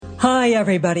Hi,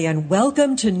 everybody, and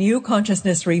welcome to New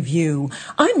Consciousness Review.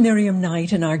 I'm Miriam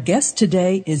Knight, and our guest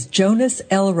today is Jonas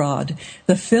Elrod,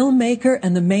 the filmmaker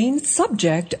and the main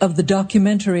subject of the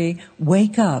documentary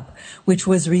Wake Up, which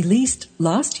was released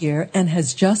last year and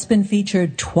has just been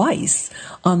featured twice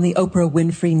on the Oprah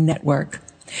Winfrey Network.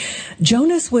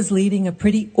 Jonas was leading a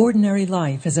pretty ordinary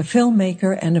life as a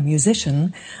filmmaker and a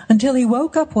musician until he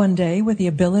woke up one day with the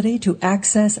ability to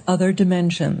access other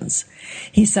dimensions.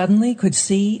 He suddenly could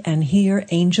see and hear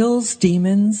angels,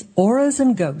 demons, auras,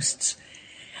 and ghosts.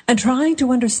 And trying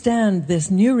to understand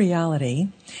this new reality,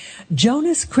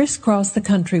 Jonas crisscrossed the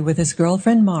country with his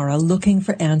girlfriend Mara looking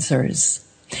for answers.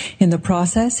 In the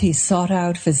process, he sought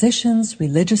out physicians,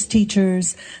 religious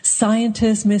teachers,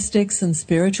 scientists, mystics, and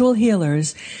spiritual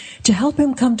healers to help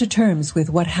him come to terms with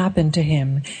what happened to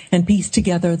him and piece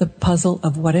together the puzzle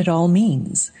of what it all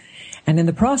means. And in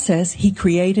the process, he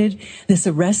created this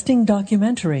arresting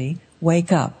documentary,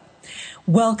 Wake Up.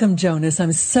 Welcome, Jonas.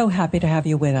 I'm so happy to have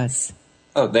you with us.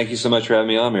 Oh, thank you so much for having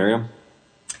me on, Miriam.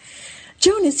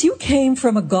 Jonas, you came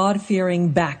from a God-fearing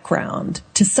background.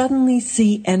 To suddenly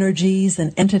see energies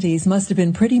and entities must have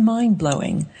been pretty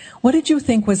mind-blowing. What did you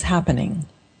think was happening?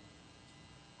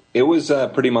 It was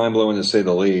pretty mind-blowing, to say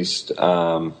the least.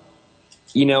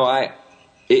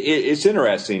 It's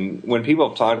interesting. When people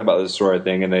have talked about this sort of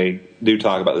thing, and they do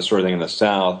talk about this sort of thing in the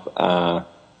South, I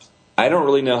don't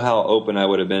really know how open I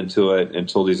would have been to it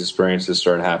until these experiences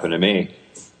started happening to me.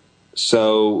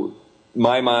 So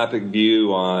my myopic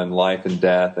view on life and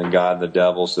death and God and the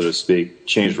devil, so to speak,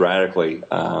 changed radically.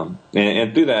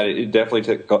 And through that, it definitely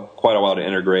took quite a while to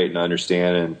integrate and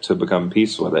understand and to become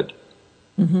peace with it.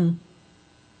 Mm-hmm.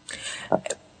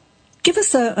 Give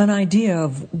us an idea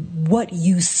of what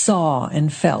you saw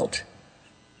and felt.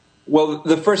 Well,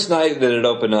 the first night that it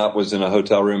opened up was in a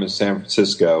hotel room in San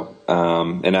Francisco,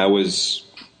 and I was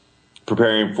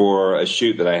preparing for a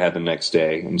shoot that I had the next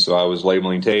day. And so I was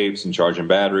labeling tapes and charging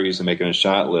batteries and making a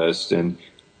shot list. And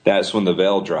that's when the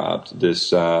veil dropped.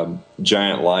 This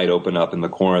giant light opened up in the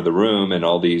corner of the room, and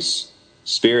all these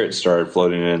spirits started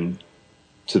floating in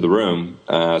to the room.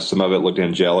 Some of it looked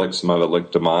angelic, some of it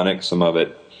looked demonic, some of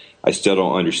it I still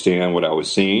don't understand what I was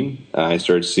seeing. I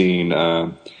started seeing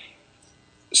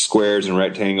squares and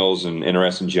rectangles and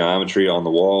interesting geometry on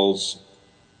the walls.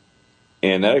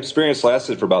 And that experience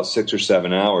lasted for about 6 or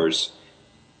 7 hours.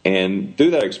 And through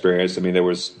that experience, there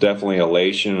was definitely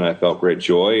elation, and I felt great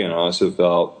joy, and I also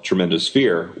felt tremendous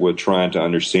fear with trying to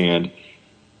understand.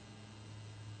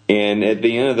 And at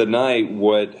the end of the night,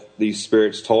 what these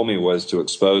spirits told me was to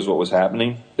expose what was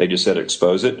happening. They just said,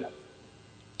 expose it.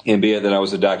 And be it that I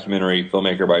was a documentary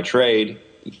filmmaker by trade,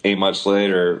 8 months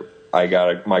later, I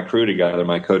got my crew together,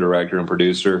 my co-director and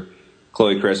producer,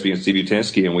 Chloe Crespi and Steve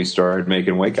Utinsky, and we started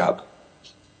making Wake Up.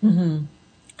 Mm-hmm.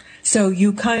 So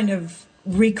you kind of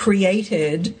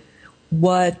recreated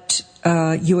what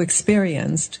you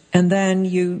experienced, and then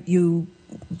you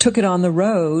took it on the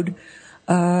road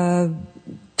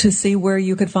to see where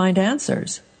you could find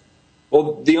answers.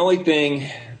 Well, the only thing,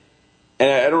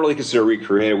 and I don't really consider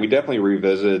recreated, we definitely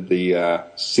revisited the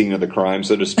scene of the crime,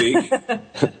 so to speak.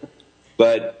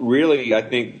 But really, I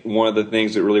think one of the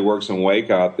things that really works in Wake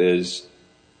Up is,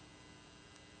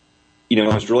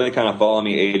 it's really kind of following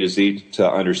me A to Z to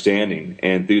understanding.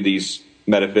 And through these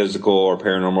metaphysical or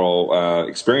paranormal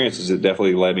experiences, it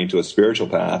definitely led me to a spiritual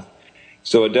path.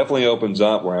 So it definitely opens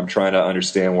up where I'm trying to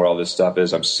understand where all this stuff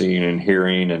is I'm seeing and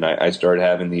hearing. And I started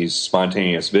having these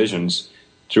spontaneous visions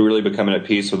to really becoming at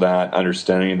peace with that,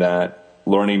 understanding that,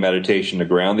 learning meditation to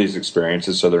ground these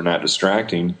experiences so they're not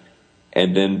distracting,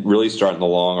 and then really starting the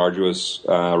long, arduous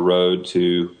road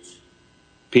to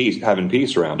peace, having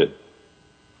peace around it.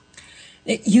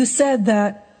 You said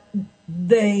that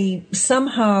they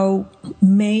somehow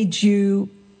made you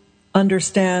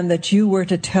understand that you were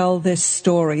to tell this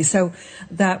story. So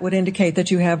that would indicate that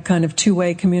you have kind of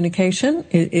two-way communication.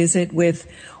 Is it with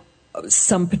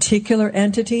some particular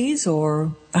entities,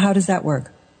 or how does that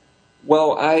work?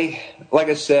 Well, like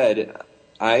I said,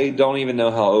 I don't even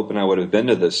know how open I would have been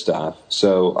to this stuff.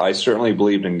 So I certainly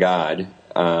believed in God.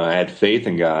 I had faith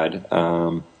in God.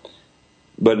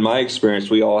 But in my experience,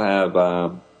 we all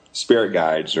have spirit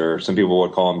guides, or some people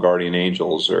would call them guardian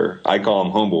angels, or I call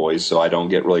them homeboys, so I don't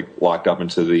get really locked up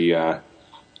into the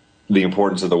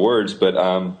importance of the words.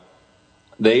 But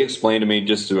they explained to me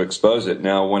just to expose it.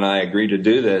 Now, when I agreed to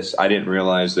do this, I didn't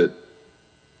realize that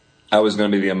I was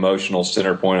going to be the emotional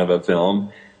center point of the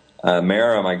film.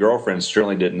 Mara, my girlfriend,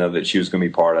 certainly didn't know that she was going to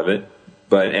be part of it.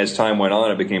 But as time went on,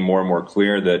 it became more and more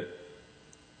clear that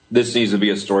this needs to be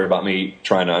a story about me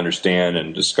trying to understand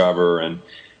and discover and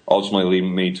ultimately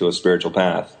leading me to a spiritual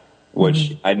path.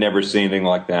 which I'd never seen anything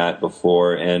like that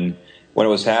before. And when it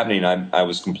was happening, I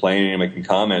was complaining and making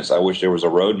comments. I wish there was a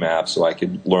roadmap so I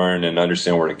could learn and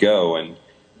understand where to go. And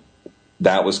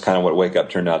that was kind of what Wake Up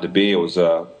turned out to be. It was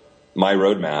my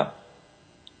roadmap.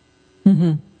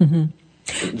 Do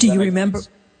you remember?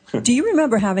 Do you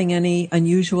remember having any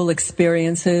unusual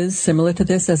experiences similar to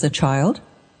this as a child?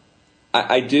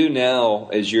 I do now.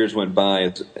 As years went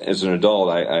by, as an adult,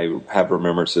 I have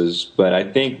remembrances. But I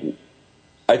think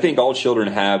all children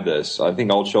have this. I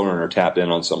think all children are tapped in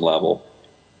on some level.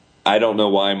 I don't know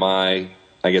why my,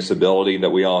 ability that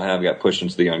we all have got pushed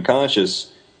into the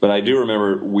unconscious, but I do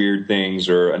remember weird things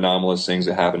or anomalous things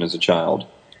that happened as a child.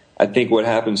 I think what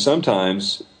happens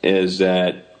sometimes is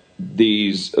that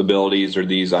these abilities or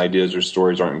these ideas or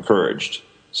stories aren't encouraged.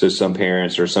 So some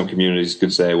parents or some communities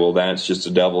could say, well, that's just the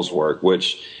devil's work,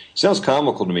 which sounds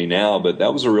comical to me now, but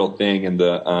that was a real thing in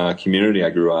the community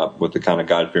I grew up with, the kind of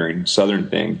God-fearing Southern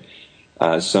thing.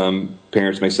 Some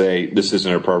parents may say, this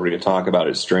isn't appropriate to talk about,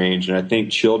 it's strange. And I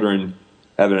think children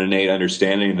have an innate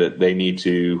understanding that they need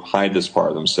to hide this part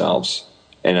of themselves.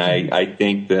 And I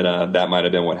think that that might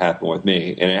have been what happened with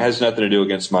me. And it has nothing to do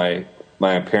against my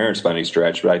parents by any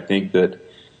stretch, but I think that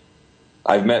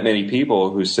I've met many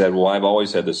people who said, well, I've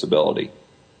always had this ability.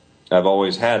 I've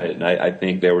always had it. And I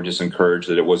think they were just encouraged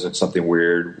that it wasn't something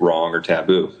weird, wrong, or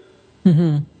taboo.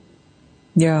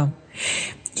 Yeah.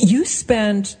 You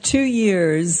spent 2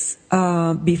 years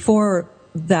before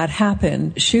that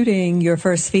happened shooting your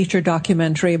first feature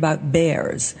documentary about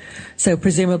bears. So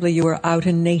presumably you were out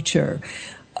in nature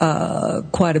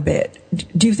quite a bit.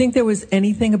 Do you think there was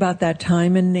anything about that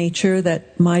time in nature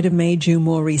that might have made you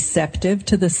more receptive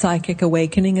to the psychic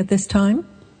awakening at this time?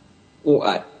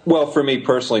 Well, for me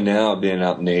personally now, being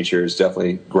out in nature is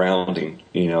definitely grounding.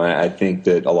 I think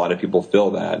that a lot of people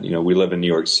feel that. We live in New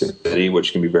York City,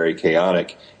 which can be very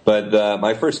chaotic. But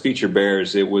my first feature,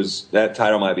 Bears, that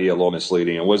title might be a little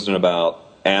misleading. It wasn't about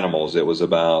animals. It was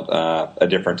about a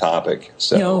different topic.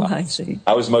 So I see.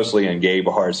 I was mostly in gay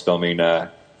bars filming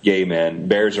gay men.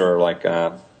 Bears are like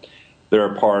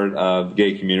they're a part of the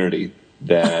gay community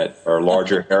that are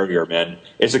larger, hairier men.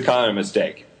 It's a common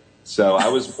mistake. So I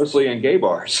was mostly in gay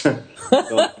bars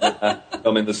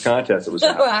filming this contest. It was.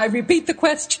 I repeat the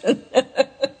question.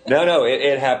 No,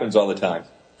 it happens all the time.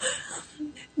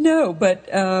 No, but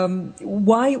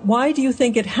why do you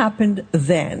think it happened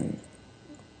then?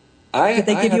 Did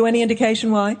they give you any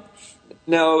indication why?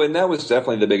 No, and that was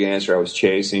definitely the big answer I was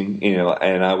chasing.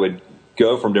 And I would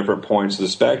go from different points of the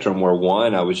spectrum where,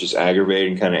 one, I was just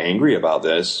aggravated and kind of angry about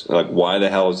this. Like, why the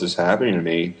hell is this happening to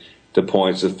me? To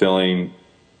points of feeling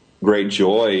great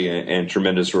joy and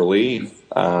tremendous relief.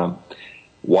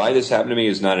 Why this happened to me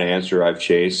is not an answer I've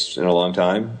chased in a long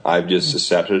time. I've just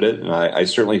accepted it, and I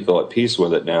certainly feel at peace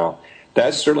with it now.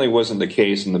 That certainly wasn't the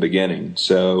case in the beginning.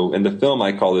 So in the film,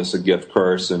 I call this a gift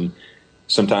curse, and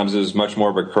sometimes it was much more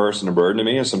of a curse and a burden to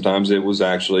me, and sometimes it was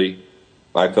actually,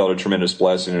 I felt a tremendous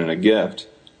blessing and a gift.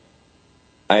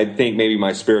 I think maybe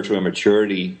my spiritual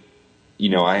immaturity,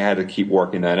 I had to keep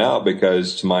working that out,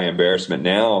 because to my embarrassment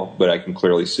now, but I can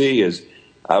clearly see, is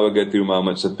I would go through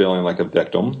moments of feeling like a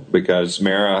victim, because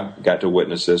Mara got to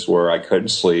witness this where I couldn't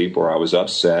sleep, or I was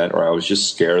upset, or I was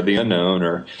just scared of the unknown,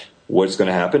 or what's going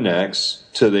to happen next,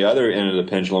 to the other end of the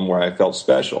pendulum where I felt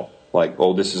special, like,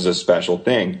 oh, this is a special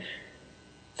thing.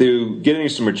 Through getting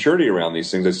some maturity around these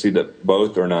things, I see that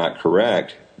both are not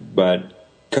correct, but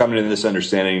coming to this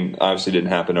understanding obviously didn't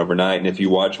happen overnight. And if you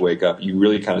watch Wake Up, you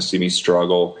really kind of see me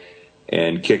struggle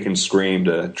and kick and scream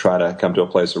to try to come to a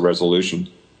place of resolution.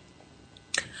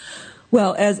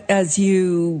 Well, as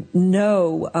you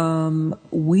know,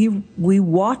 we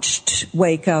watched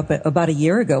Wake Up about a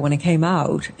year ago when it came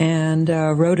out, and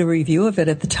wrote a review of it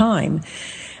at the time.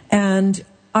 And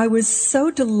I was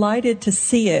so delighted to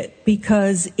see it,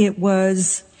 because it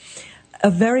was a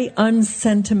very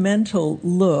unsentimental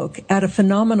look at a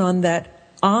phenomenon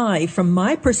that I, from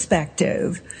my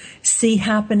perspective, see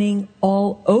happening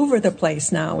all over the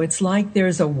place now. It's like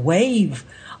there's a wave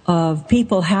of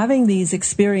people having these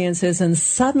experiences and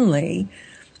suddenly,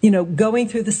 going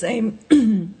through the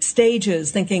same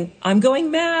stages, thinking, I'm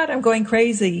going mad, I'm going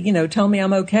crazy, tell me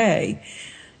I'm okay.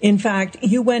 In fact,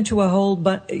 you went to a whole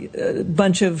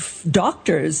bunch of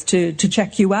doctors to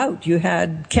check you out. You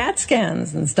had CAT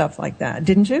scans and stuff like that,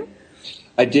 didn't you?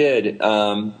 I did.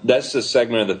 That's the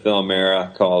segment of the film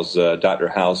Mara calls Dr.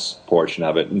 House portion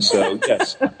of it. And so,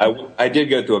 yes, I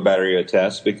did go through a battery of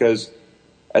tests, because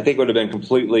I think it would have been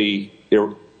completely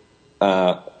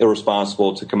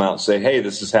irresponsible to come out and say, hey,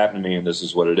 this has happened to me and this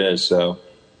is what it is. So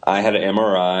I had an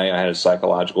MRI, I had a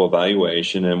psychological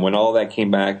evaluation, and when all that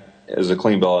came back as a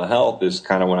clean bill of health is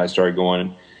kind of when I started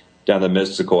going, down the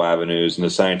mystical avenues and the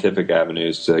scientific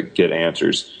avenues to get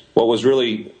answers. What was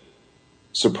really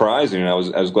surprising, and I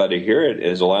was glad to hear it,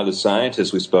 is a lot of the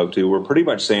scientists we spoke to were pretty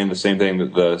much saying the same thing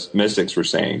that the mystics were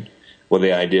saying. Well,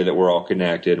 the idea that we're all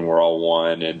connected and we're all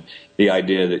one, and the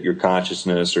idea that your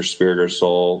consciousness or spirit or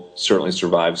soul certainly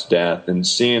survives death, and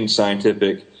seeing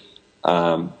scientific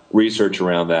research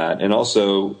around that, and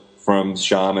also from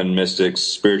shaman, mystics,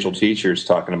 spiritual teachers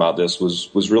talking about this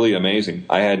was really amazing.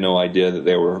 I had no idea that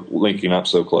they were linking up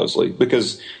so closely,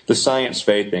 because the science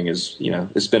faith thing is,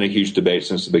 it's been a huge debate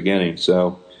since the beginning.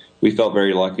 So we felt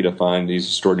very lucky to find these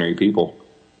extraordinary people.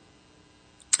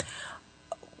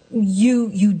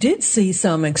 You did see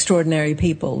some extraordinary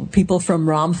people from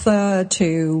Ramtha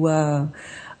to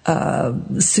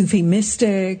Sufi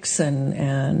mystics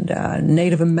and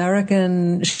Native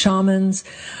American shamans.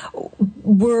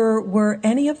 Were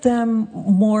any of them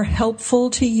more helpful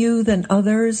to you than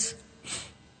others?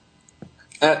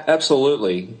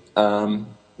 Absolutely.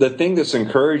 The thing that's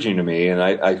encouraging to me, and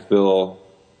I feel,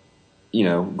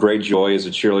 great joy as a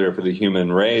cheerleader for the human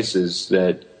race, is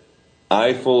that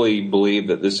I fully believe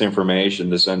that this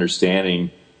information, this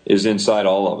understanding, is inside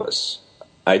all of us.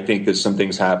 I think that some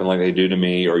things happen like they do to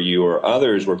me or you or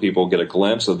others where people get a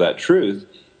glimpse of that truth.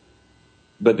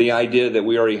 But the idea that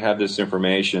we already have this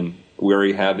information, we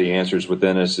already have the answers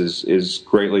within us is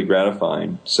greatly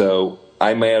gratifying. So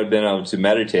I may have been able to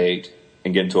meditate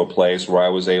and get into a place where I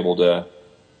was able to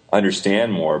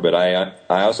understand more. But I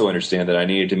also understand that I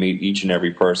needed to meet each and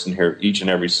every person, hear each and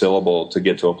every syllable to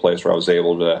get to a place where I was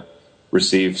able to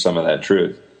receive some of that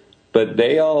truth. But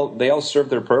they all serve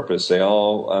their purpose. They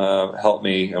all help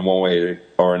me in one way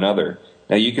or another.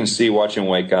 Now, you can see watching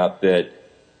Wake Up that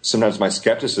sometimes my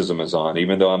skepticism is on.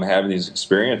 Even though I'm having these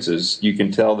experiences, you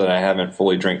can tell that I haven't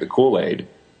fully drank the Kool-Aid.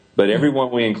 But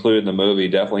everyone we included in the movie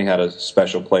definitely had a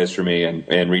special place for me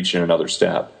and reaching another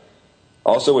step.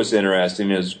 Also, what's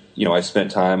interesting is, I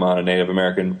spent time on a Native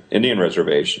American Indian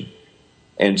reservation.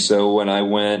 And so when I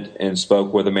went and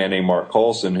spoke with a man named Mark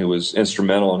Colson, who was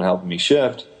instrumental in helping me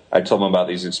shift, I told him about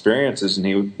these experiences, and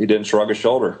he didn't shrug his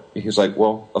shoulder. He was like,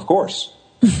 well, of course.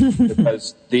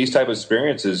 Because these type of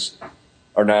experiences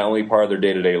are not only part of their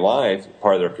day-to-day life,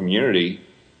 part of their community,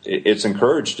 it's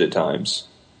encouraged at times.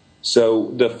 So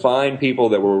to find people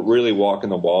that were really walking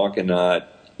the walk and not,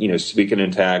 speaking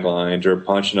in taglines or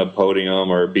punching a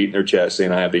podium or beating their chest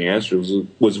saying I have the answers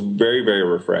was very, very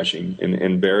refreshing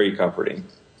and very comforting.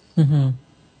 Mm-hmm.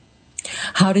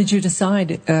 How did you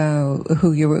decide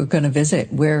who you were going to visit?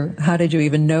 How did you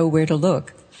even know where to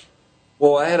look?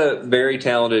 Well, I had a very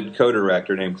talented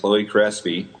co-director named Chloe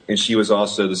Crespi, and she was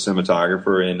also the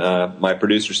cinematographer, and my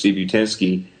producer, Steve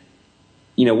Utinsky.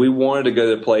 We wanted to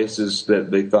go to places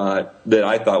that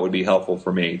I thought would be helpful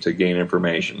for me to gain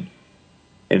information.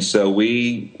 And so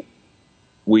we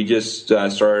just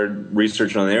started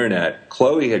researching on the internet.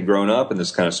 Chloe had grown up in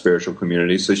this kind of spiritual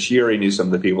community, so she already knew some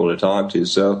of the people to talk to.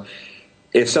 So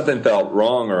if something felt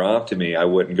wrong or off to me, I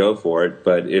wouldn't go for it.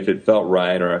 But if it felt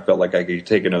right or I felt like I could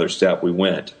take another step, we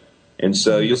went. And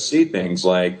so you'll see things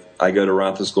like I go to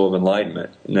Ramtha School of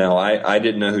Enlightenment. Now, I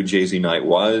didn't know who J.Z. Knight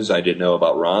was. I didn't know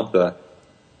about Ramtha.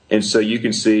 And so you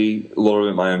can see a little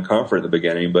bit my own comfort at the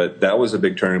beginning, but that was a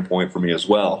big turning point for me as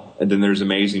well. And then there's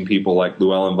amazing people like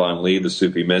Llewellyn Von Lee, the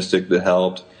Sufi mystic that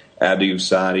helped, Abdi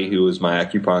Usadi, who was my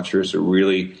acupuncturist, who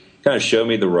really kind of showed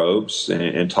me the ropes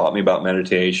and taught me about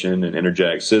meditation and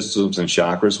energetic systems and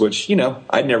chakras, which,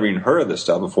 I'd never even heard of this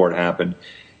stuff before it happened.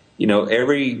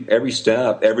 Every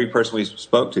step, every person we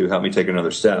spoke to helped me take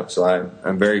another step. So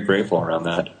I'm very grateful around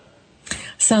that.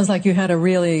 Sounds like you had a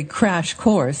really crash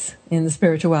course in the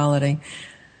spirituality.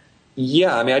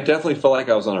 Yeah, I definitely felt like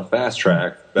I was on a fast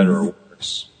track, better or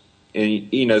worse.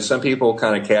 And, some people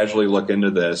kind of casually look into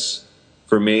this.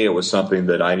 For me, it was something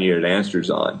that I needed answers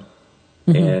on.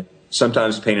 Mm-hmm. And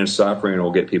sometimes pain and suffering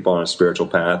will get people on a spiritual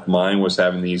path. Mine was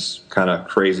having these kind of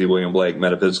crazy William Blake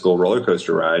metaphysical roller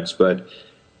coaster rides. But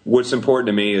what's important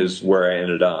to me is where I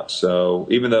ended up. So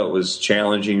even though it was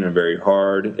challenging and very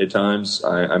hard at times,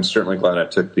 I'm certainly glad I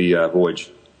took the voyage.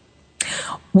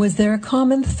 Was there a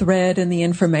common thread in the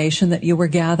information that you were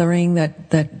gathering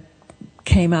that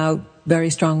came out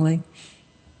very strongly?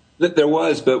 There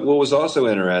was, but what was also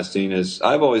interesting is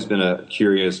I've always been a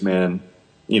curious man,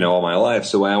 all my life.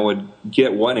 So I would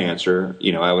get one answer,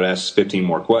 I would ask 15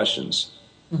 more questions.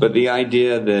 Mm-hmm. But the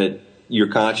idea that your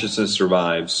consciousness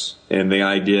survives, and the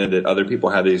idea that other people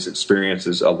have these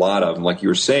experiences, a lot of them, like you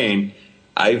were saying,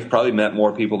 I've probably met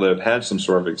more people that have had some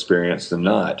sort of experience than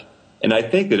not. And I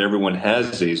think that everyone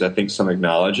has these. I think some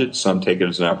acknowledge it, some take it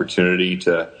as an opportunity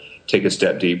to take a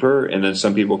step deeper, and then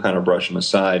some people kind of brush them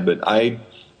aside. But I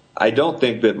I don't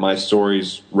think that my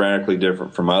story's radically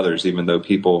different from others, even though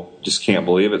people just can't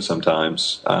believe it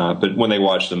sometimes. But when they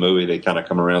watch the movie, they kind of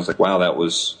come around. It's like, wow, that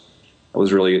was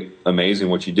really amazing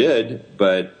what you did.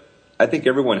 But I think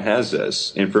everyone has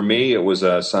this. And for me, it was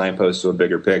a signpost to a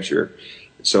bigger picture.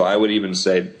 So I would even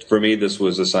say, for me, this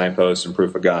was a signpost and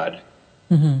proof of God.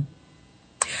 Mm-hmm.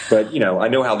 But, I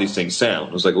know how these things sound.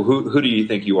 It was like, well, who do you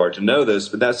think you are to know this?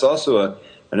 But that's also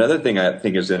another thing I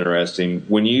think is interesting.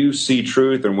 When you see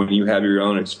truth and when you have your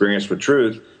own experience with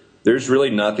truth, there's really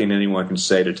nothing anyone can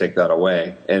say to take that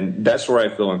away. And that's where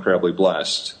I feel incredibly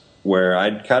blessed, where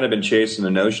I'd kind of been chasing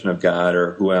the notion of God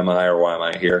or who am I or why am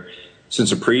I here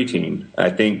since a preteen. I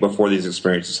think before these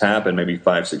experiences happened, maybe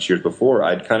 5-6 years before,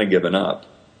 I'd kind of given up.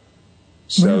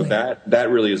 So really? that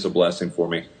really is a blessing for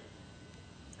me.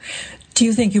 Do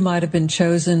you think you might have been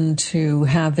chosen to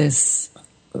have this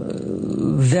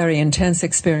very intense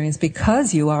experience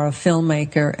because you are a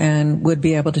filmmaker and would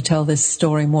be able to tell this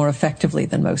story more effectively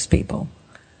than most people?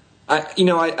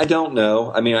 I don't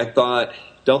know. I mean,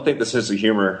 don't think the sense of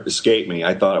humor escaped me.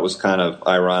 I thought it was kind of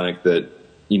ironic that,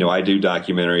 I do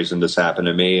documentaries and this happened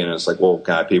to me. And it's like, well,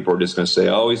 God, people are just going to say,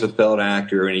 oh, he's a failed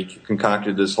actor and he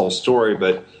concocted this whole story.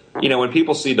 But, when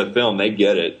people see the film, they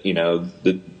get it.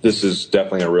 This is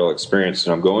definitely a real experience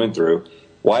that I'm going through.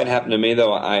 Why it happened to me,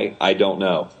 though, I don't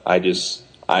know. I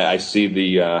see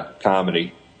the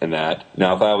comedy in that.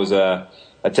 Now, if I was a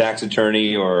tax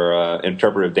attorney or an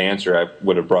interpretive dancer, I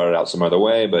would have brought it out some other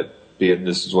way. But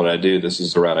this is what I do. This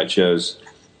is the route I chose.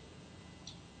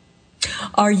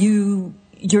 Are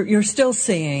you're still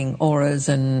seeing auras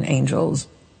and angels?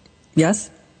 Yes?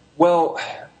 Well,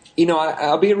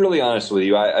 I'll be really honest with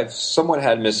you. I've somewhat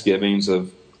had misgivings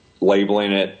of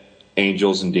labeling it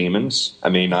angels and demons. I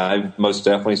mean, I've most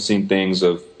definitely seen things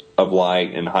of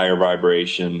light and higher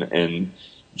vibration and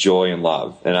joy and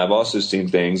love. And I've also seen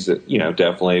things that,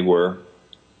 definitely were a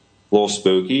little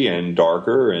spooky and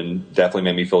darker and definitely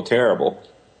made me feel terrible.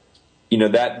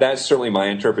 That's certainly my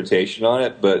interpretation on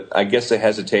it. But I guess the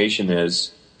hesitation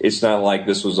is it's not like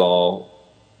this was all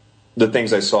the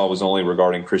things I saw was only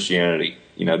regarding Christianity.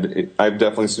 I've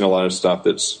definitely seen a lot of stuff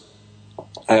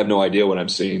I have no idea what I'm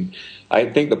seeing. I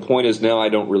think the point is now I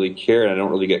don't really care and I don't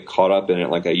really get caught up in it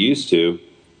like I used to.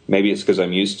 Maybe it's because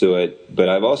I'm used to it. But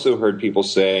I've also heard people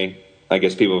say, I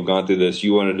guess people have gone through this,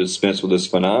 you want to dispense with this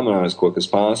phenomenon as quick as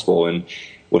possible. And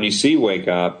when you see Wake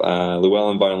Up,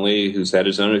 Llewellyn Von Lee, who's had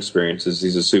his own experiences,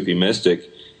 he's a Sufi mystic,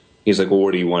 he's like, well,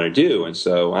 what do you want to do? And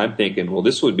so I'm thinking, well,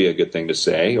 this would be a good thing to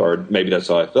say, or maybe that's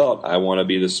how I felt. I want to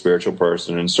be the spiritual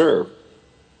person and serve.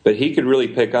 But he could really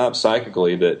pick up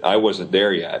psychically that I wasn't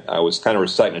there yet. I was kind of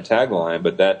reciting a tagline,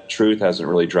 but that truth hasn't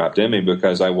really dropped in me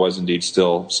because I was indeed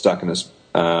still stuck in this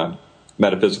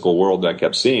metaphysical world that I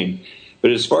kept seeing. But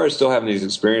as far as still having these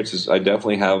experiences, I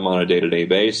definitely have them on a day-to-day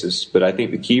basis. But I think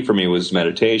the key for me was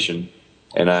meditation.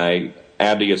 And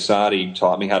Abdi Assadi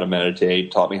taught me how to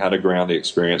meditate, taught me how to ground the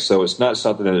experience. So it's not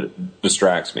something that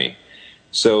distracts me.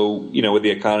 So, with the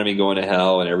economy going to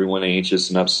hell and everyone anxious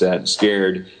and upset and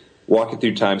scared, walking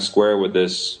through Times Square with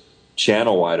this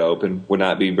channel wide open would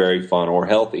not be very fun or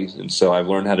healthy. And so I've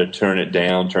learned how to turn it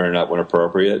down, turn it up when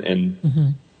appropriate.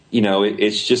 And,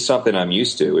 it's just something I'm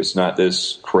used to. It's not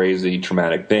this crazy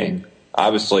traumatic thing.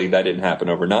 Obviously, that didn't happen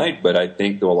overnight, but I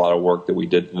think through a lot of work that we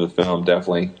did in the film,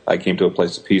 definitely I came to a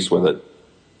place of peace with it.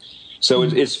 So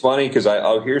it's funny because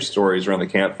I'll hear stories around the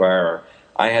campfire.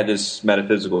 I had this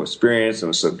metaphysical experience and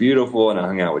it was so beautiful, and I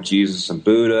hung out with Jesus and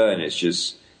Buddha, and it's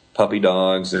just puppy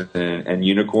dogs and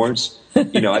unicorns.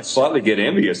 I'd slightly get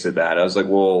envious of that. I was like,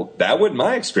 well, that wasn't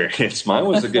my experience. Mine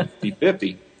was a good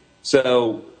 50-50.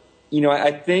 So,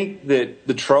 I think that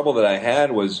the trouble that I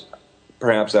had was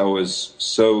perhaps I was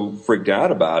so freaked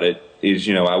out about it is,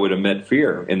 I would emit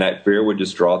fear, and that fear would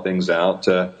just draw things out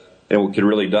and it could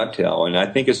really ducktail. And I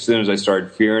think as soon as I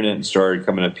started fearing it and started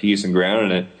coming to peace and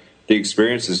grounding it, the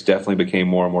experiences definitely became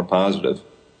more and more positive.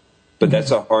 But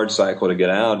that's a hard cycle to get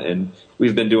out. And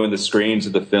we've been doing the screens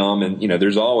of the film, and,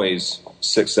 there's always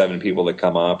 6-7 people that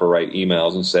come up or write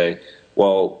emails and say,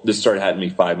 well, this started happening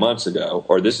to me 5 months ago,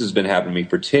 or this has been happening to me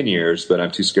for 10 years, but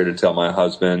I'm too scared to tell my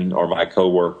husband or my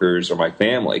coworkers or my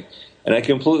family. And I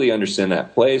completely understand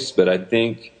that place, but I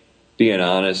think being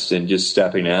honest and just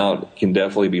stepping out can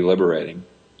definitely be liberating.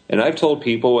 And I've told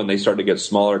people when they start to get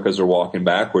smaller because they're walking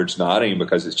backwards, nodding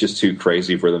because it's just too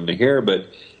crazy for them to hear. But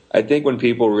I think when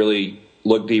people really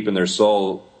look deep in their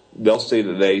soul, they'll say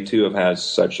that they too have had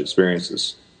such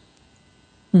experiences.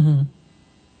 Mm-hmm.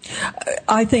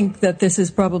 I think that this is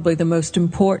probably the most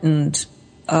important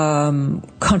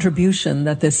contribution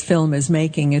that this film is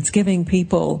making. It's giving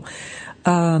people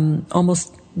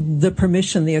almost the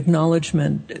permission, the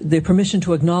acknowledgement, the permission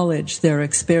to acknowledge their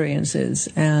experiences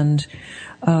and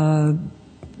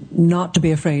not to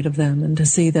be afraid of them and to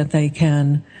see that they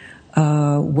can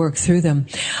work through them.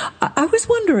 I was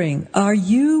wondering, are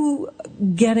you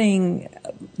getting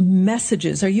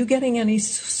messages? Are you getting any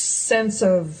sense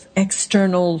of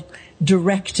external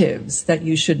directives that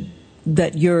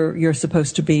you're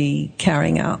supposed to be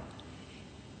carrying out?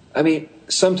 I mean,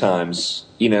 sometimes,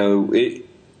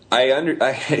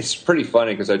 it's pretty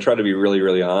funny because I try to be really,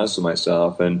 really honest with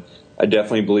myself, and I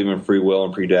definitely believe in free will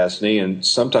and predestiny, and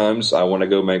sometimes I want to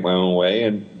go make my own way,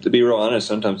 and to be real honest,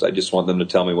 sometimes I just want them to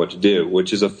tell me what to do,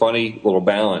 which is a funny little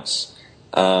balance.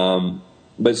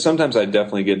 But sometimes I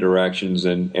definitely get directions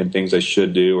and things I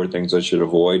should do or things I should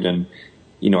avoid, and,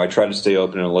 I try to stay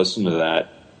open and listen to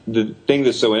that. The thing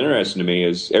that's so interesting to me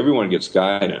is everyone gets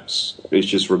guidance. It's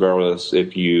just regardless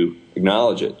if you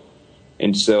acknowledge it.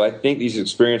 And so I think these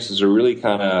experiences are really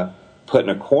kind of put in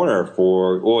a corner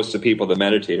for, it's the people that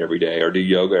meditate every day or do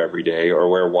yoga every day or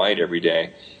wear white every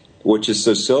day, which is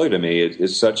so silly to me.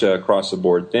 It's such a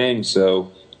across-the-board thing.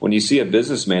 So when you see a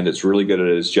businessman that's really good at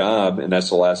his job, and that's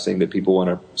the last thing that people want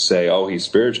to say, oh, he's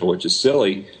spiritual, which is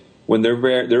silly, when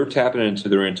they're tapping into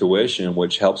their intuition,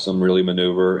 which helps them really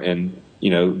maneuver and,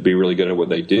 be really good at what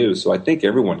they do. So I think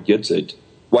everyone gets it.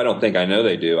 Well, I don't think, I know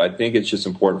they do. I think it's just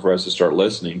important for us to start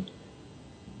listening.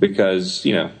 Because,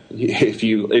 if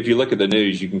you look at the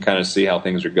news, you can kind of see how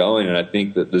things are going. And I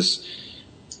think that this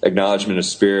acknowledgement of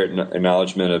spirit and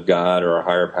acknowledgement of God or a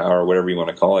higher power, whatever you want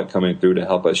to call it, coming through to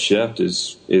help us shift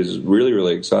is really,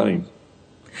 really exciting.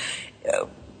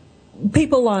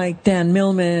 People like Dan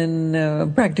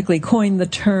Millman practically coined the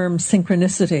term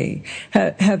synchronicity.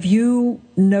 Have you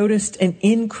noticed an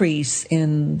increase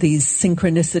in these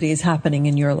synchronicities happening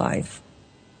in your life?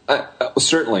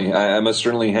 Certainly. I most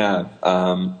certainly have,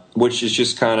 which is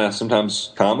just kind of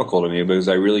sometimes comical to me because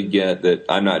I really get that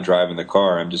I'm not driving the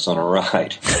car. I'm just on a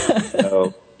ride.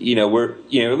 So,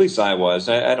 at least I was.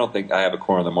 I don't think I have a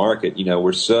corner of the market.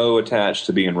 We're so attached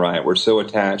to being right. We're so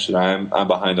attached that I'm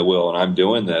behind the wheel and I'm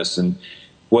doing this. And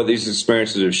what these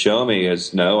experiences have shown me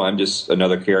is, no, I'm just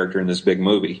another character in this big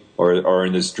movie or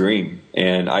in this dream.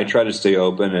 And I try to stay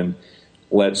open and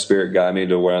let spirit guide me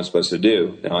to what I'm supposed to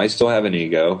do. Now, I still have an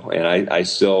ego, and I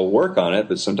still work on it,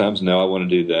 but sometimes, no, I want to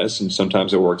do this, and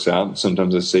sometimes it works out, and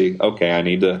sometimes I see, okay, I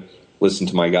need to listen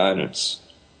to my guidance.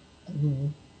 Mm-hmm.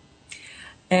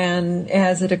 And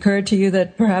has it occurred to you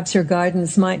that perhaps your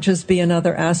guidance might just be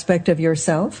another aspect of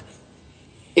yourself?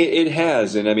 It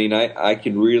has, and I mean, I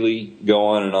could really go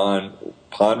on and on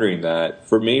pondering that.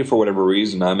 For me, for whatever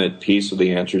reason, I'm at peace with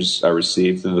the answers I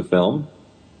received through the film.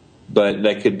 But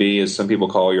that could be, as some people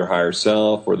call, your higher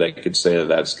self, or they could say that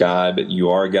that's God, but you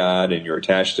are God and you're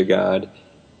attached to God.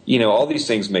 All these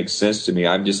things make sense to me.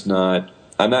 I'm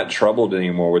not troubled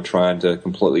anymore with trying to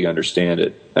completely understand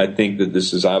it. I think that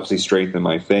this has obviously strengthened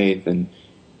my faith. And,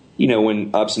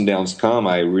 when ups and downs come,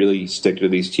 I really stick to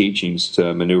these teachings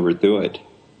to maneuver through it.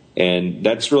 And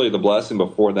that's really the blessing.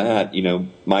 Before that,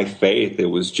 my faith, it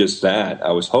was just that.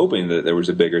 I was hoping that there was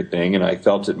a bigger thing, and I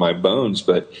felt it in my bones,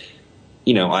 but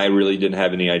I really didn't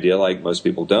have any idea, like most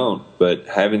people don't. But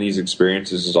having these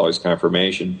experiences is always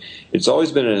confirmation. It's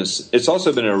also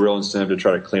been a real incentive to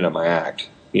try to clean up my act,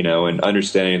 and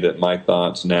understanding that my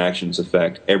thoughts and actions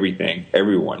affect everything,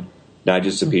 everyone, not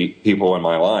just the people in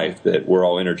my life, that we're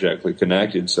all energetically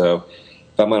connected. So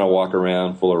if I'm going to walk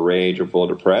around full of rage or full of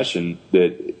depression,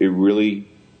 that it really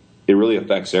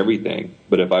affects everything.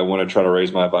 But if I want to try to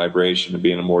raise my vibration and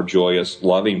be in a more joyous,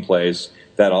 loving place,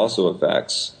 that also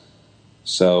affects.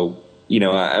 So,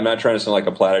 I'm not trying to sound like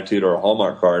a platitude or a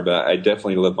Hallmark card, but I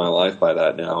definitely live my life by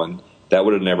that now, and that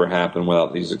would have never happened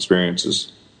without these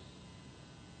experiences.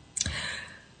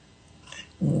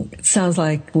 It sounds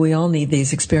like we all need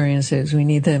these experiences. We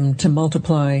need them to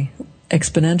multiply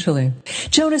exponentially.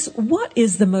 Jonas, what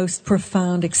is the most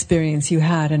profound experience you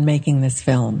had in making this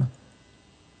film?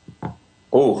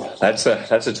 Oh, that's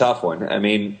a tough one. I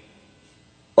mean,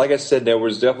 like I said, there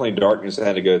was definitely darkness I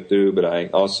had to go through, but I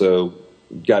also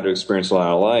got to experience a lot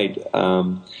of light.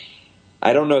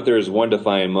 I don't know if there is one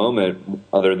defining moment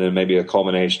other than maybe a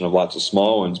culmination of lots of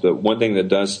small ones, but one thing that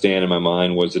does stand in my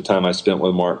mind was the time I spent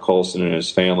with Mark Colson and his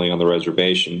family on the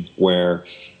reservation, where,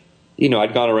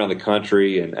 I'd gone around the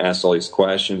country and asked all these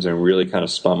questions and really kind of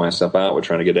spun myself out with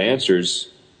trying to get answers.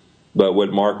 But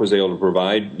what Mark was able to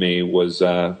provide me was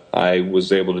I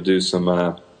was able to do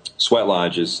some sweat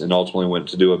lodges and ultimately went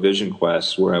to do a vision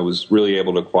quest where I was really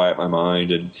able to quiet my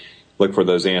mind and look for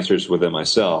those answers within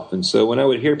myself. And so when I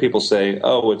would hear people say,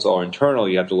 oh, it's all internal,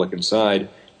 you have to look inside,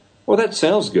 well, that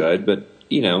sounds good, but,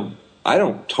 I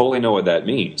don't totally know what that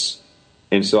means.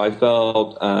 And so I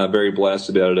felt very blessed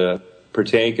to be able to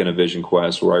partake in a vision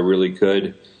quest where I really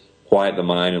could quiet the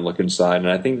mind and look inside. And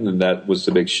I think that was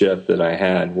the big shift that I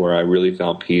had, where I really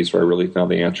found peace, where I really found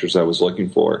the answers I was looking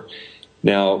for.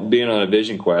 Now, being on a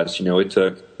vision quest, it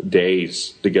took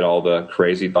days to get all the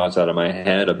crazy thoughts out of my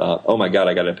head about, oh my God,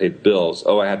 I got to pay the bills.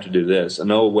 Oh, I have to do this.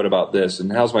 And oh, what about this?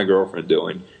 And how's my girlfriend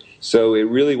doing? So it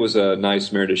really was a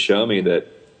nice mirror to show me that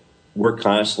we're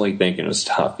constantly thinking of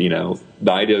stuff. The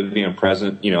idea of being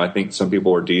present, I think some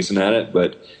people are decent at it,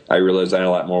 but I realized I had a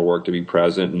lot more work to be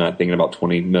present and not thinking about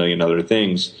 20 million other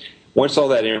things. Once all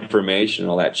that information,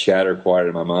 all that chatter quieted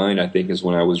in my mind, I think is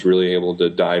when I was really able to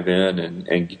dive in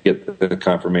and get the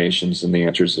confirmations and the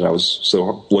answers that I was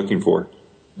so looking for.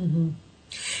 Mm-hmm.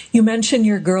 You mentioned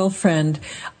your girlfriend.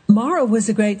 Mara was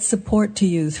a great support to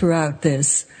you throughout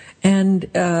this. And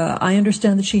I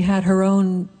understand that she had her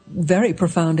own very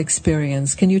profound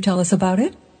experience. Can you tell us about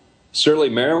it? Certainly,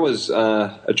 Mara was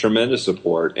a tremendous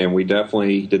support, and we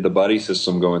definitely did the buddy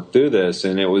system going through this.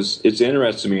 And it's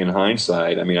interesting to me in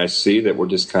hindsight. I mean, I see that we're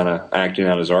just kind of acting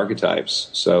out as archetypes.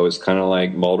 So it's kind of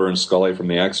like Mulder and Scully from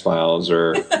the X-Files,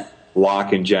 or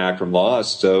Locke and Jack from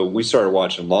Lost. So we started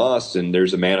watching Lost, and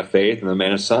there's a man of faith and a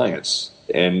man of science.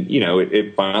 And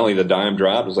it finally, the dime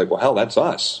dropped. It was like, well, hell, that's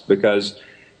us, because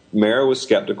Mara was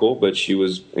skeptical, but she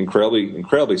was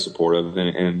incredibly supportive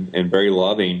and very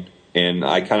loving. And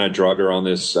I kind of drug her on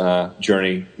this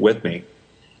journey with me.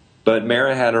 But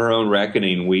Mara had her own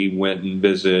reckoning. We went and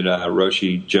visited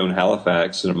Roshi Joan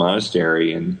Halifax in a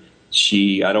monastery, and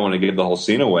I don't want to give the whole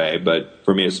scene away, but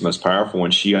for me it's the most powerful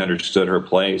when she understood her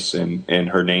place and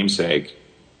her namesake.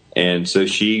 And so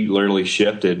she literally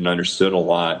shifted and understood a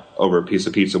lot over a piece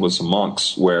of pizza with some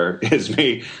monks, whereas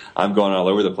me, I'm going all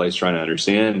over the place trying to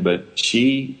understand. But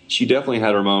she definitely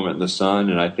had her moment in the sun,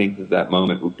 and I think that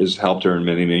moment has helped her in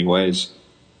many, many ways.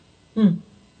 Hmm.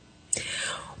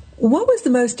 What was the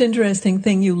most interesting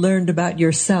thing you learned about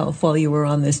yourself while you were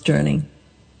on this journey?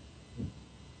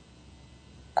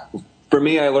 For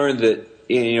me, I learned that,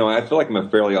 I feel like I'm a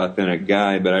fairly authentic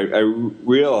guy, but I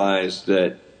realized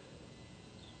that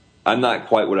I'm not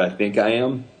quite what I think I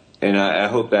am, and I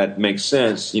hope that makes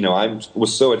sense. I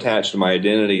was so attached to my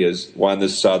identity as, well, I'm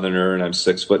this Southerner, and I'm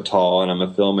 6 foot tall, and I'm a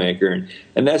filmmaker,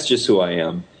 and that's just who I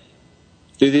am.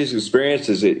 Through these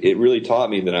experiences, it really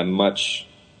taught me that I'm much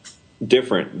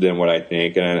different than what I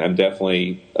think, and I'm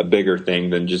definitely a bigger thing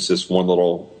than just this one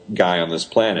little guy on this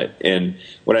planet. And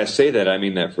when I say that, I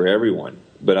mean that for everyone.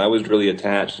 But I was really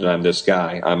attached that I'm this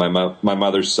guy. I'm my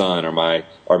mother's son,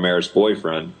 or Mara's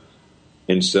boyfriend.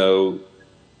 And so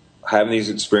having these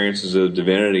experiences of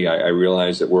divinity, I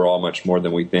realized that we're all much more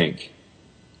than we think.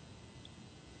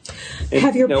 And,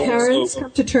 have your parents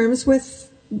come to terms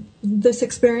with this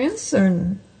experience?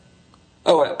 Or?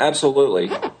 Oh,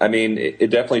 absolutely. I mean, it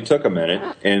definitely took a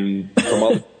minute. And from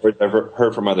what I've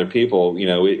heard from other people,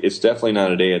 it's definitely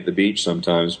not a day at the beach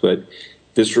sometimes. But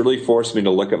this really forced me to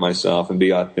look at myself and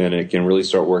be authentic and really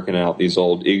start working out these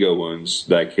old ego wounds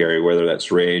that I carry, whether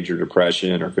that's rage or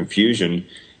depression or confusion.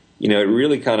 It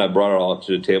really kind of brought it all up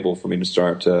to the table for me to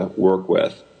start to work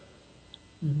with.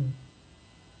 Mm-hmm.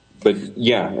 But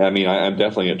yeah, I mean, I'm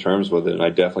definitely at terms with it, and I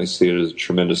definitely see it as a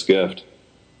tremendous gift.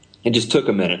 It just took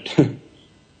a minute.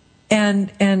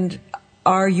 And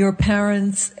are your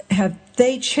parents, have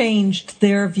they changed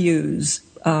their views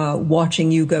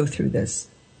watching you go through this?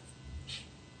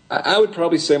 I would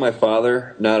probably say my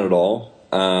father, not at all.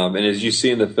 And as you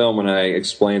see in the film, when I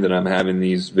explain that I'm having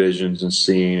these visions and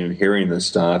seeing and hearing this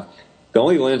stuff, the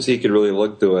only lens he could really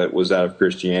look through it was out of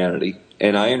Christianity.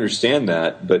 And I understand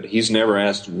that, but he's never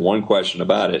asked one question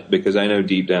about it, because I know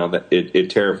deep down that it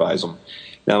terrifies him.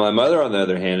 Now, my mother, on the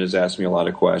other hand, has asked me a lot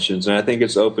of questions, and I think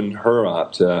it's opened her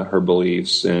up to her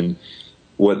beliefs and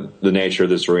what the nature of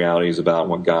this reality is about and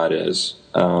what God is.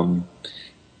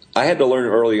 I had to learn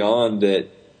early on that,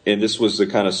 and this was the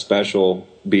kind of special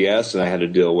BS that I had to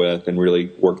deal with and really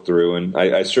work through, and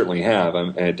I certainly have.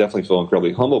 I definitely feel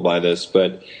incredibly humbled by this,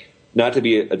 but not to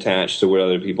be attached to what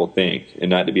other people think and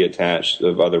not to be attached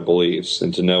of other beliefs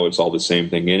and to know it's all the same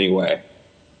thing anyway.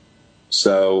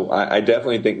 So I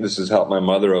definitely think this has helped my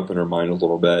mother open her mind a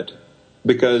little bit,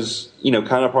 because,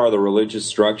 kind of part of the religious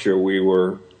structure we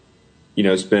were,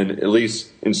 it's been at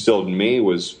least instilled in me,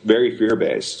 was very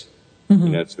fear-based.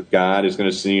 Mm-hmm. So God is going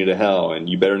to send you to hell, and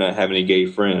you better not have any gay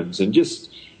friends. And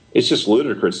it's just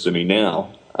ludicrous to me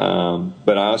now.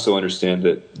 But I also understand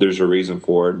that there's a reason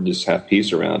for it, and just have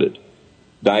peace around it.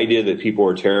 The idea that people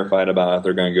are terrified about if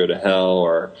they're going to go to hell,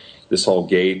 or this whole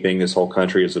gay thing, this whole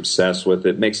country is obsessed with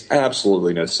it, makes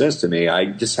absolutely no sense to me. I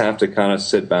just have to kind of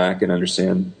sit back and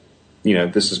understand,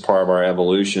 this is part of our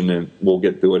evolution, and we'll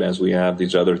get through it as we have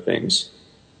these other things.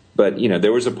 But,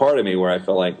 there was a part of me where I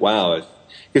felt like, wow,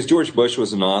 because George Bush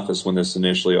was in office when this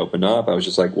initially opened up. I was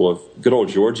just like, well, if good old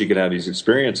Georgie could have these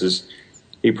experiences,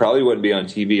 he probably wouldn't be on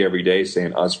TV every day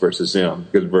saying us versus them,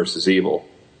 good versus evil.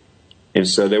 And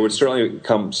so there would certainly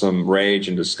come some rage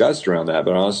and disgust around that,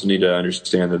 but I also need to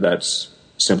understand that that's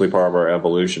simply part of our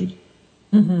evolution.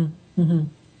 Mm-hmm. Mm-hmm.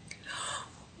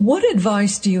 What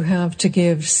advice do you have to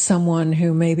give someone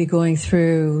who may be going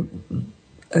through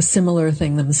a similar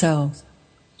thing themselves?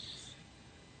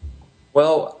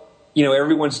 Well,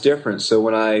 everyone's different. So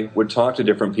when I would talk to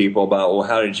different people about, well,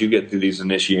 how did you get through these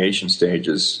initiation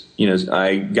stages?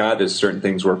 I got that certain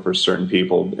things work for certain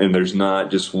people, and there's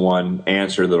not just one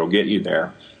answer that'll get you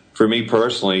there. For me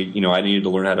personally, I needed to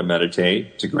learn how to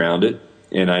meditate to ground it,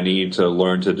 and I needed to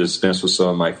learn to dispense with some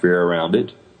of my fear around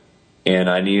it, and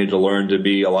I needed to learn to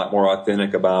be a lot more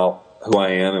authentic about who I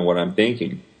am and what I'm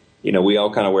thinking. We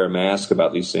all kind of wear a mask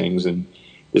about these things, and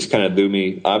this kind of threw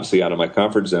me, obviously, out of my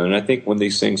comfort zone. And I think when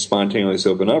these things spontaneously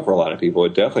open up for a lot of people,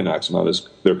 it definitely knocks them out of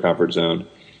their comfort zone.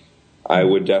 I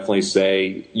would definitely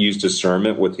say use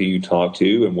discernment with who you talk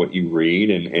to and what you read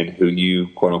and who you,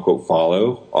 quote-unquote,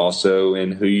 follow. Also,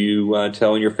 and who you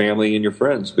tell in your family and your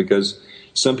friends, because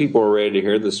some people are ready to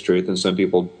hear this truth and some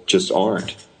people just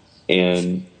aren't.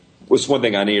 And was one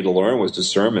thing I needed to learn was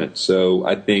discernment. So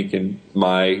I think in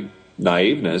my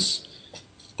naiveness,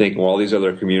 thinking, well, all these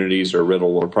other communities are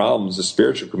riddled with problems, the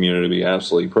spiritual community would be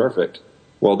absolutely perfect.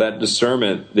 Well, that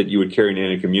discernment that you would carry in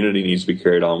any community needs to be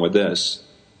carried on with this.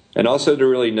 And also to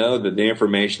really know that the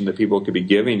information that people could be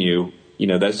giving you,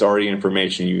 that's already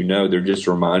information they're just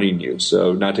reminding you.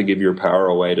 So not to give your power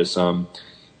away to some,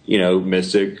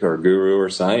 mystic or guru or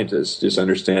scientist. Just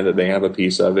understand that they have a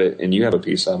piece of it and you have a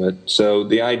piece of it. So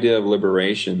the idea of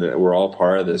liberation, that we're all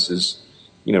part of this, is,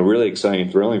 really exciting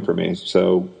and thrilling for me.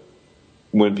 So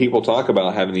when people talk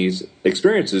about having these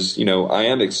experiences, I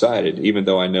am excited, even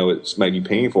though I know it might be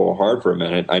painful or hard for a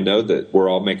minute. I know that we're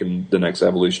all making the next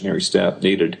evolutionary step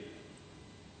needed.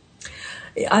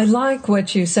 I like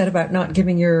what you said about not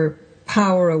giving your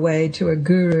power away to a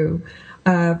guru.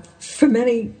 For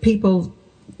many people,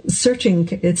 searching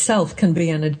itself can be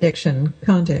an addiction,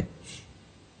 can't it?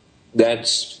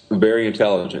 That's very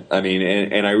intelligent. I mean,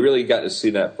 and I really got to see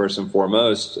that first and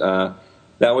foremost.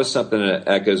 That was something that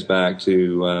echoes back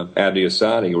to Abdi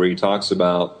Asadi, where he talks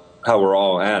about how we're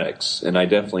all addicts. And I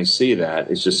definitely see that.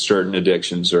 It's just certain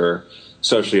addictions are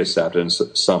socially accepted and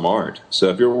some aren't. So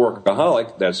if you're a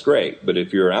workaholic, that's great. But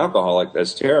if you're an alcoholic,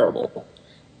 that's terrible.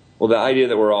 Well, the idea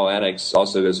that we're all addicts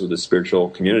also goes with the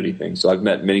spiritual community thing. So I've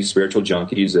met many spiritual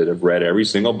junkies that have read every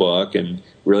single book, and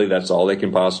really that's all they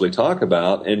can possibly talk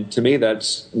about. And to me,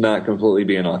 that's not completely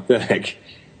being authentic.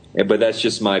 But that's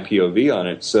just my POV on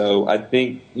it. So I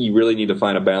think you really need to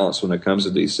find a balance when it comes to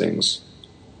these things.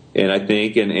 And I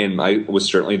think, and I was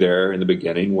certainly there in the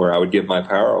beginning where I would give my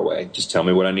power away. Just tell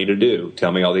me what I need to do.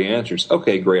 Tell me all the answers.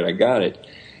 Okay, great, I got it.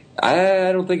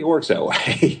 I don't think it works that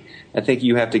way. I think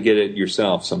you have to get it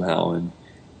yourself somehow. And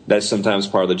that's sometimes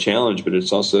part of the challenge, but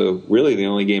it's also really the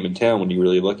only game in town when you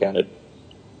really look at it.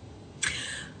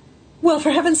 Well,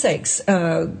 for heaven's sakes,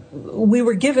 we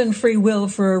were given free will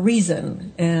for a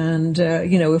reason. And,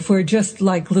 if we're just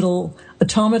like little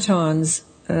automatons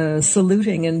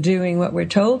saluting and doing what we're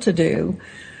told to do,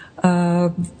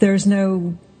 there's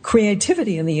no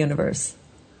creativity in the universe.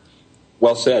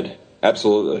 Well said.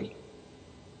 Absolutely.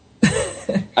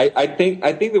 I think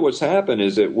that what's happened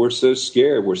is that we're so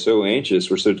scared, we're so anxious,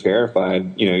 we're so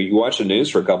terrified. You watch the news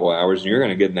for a couple of hours and you're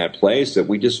going to get in that place that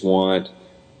we just want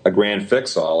a grand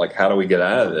fix-all, like how do we get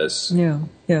out of this? Yeah.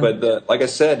 But like I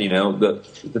said,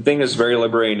 the thing that's very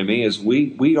liberating to me is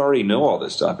we already know all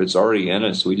this stuff. It's already in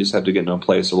us. We just have to get in a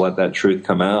place to let that truth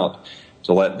come out,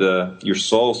 to let your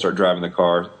soul start driving the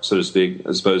car, so to speak,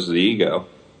 as opposed to the ego.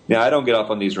 Now, I don't get off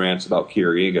on these rants about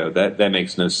pure ego. That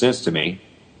makes no sense to me.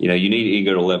 You need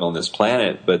ego to live on this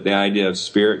planet, but the idea of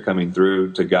spirit coming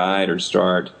through to guide or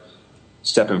start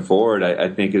stepping forward, I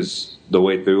think, is the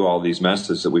way through all these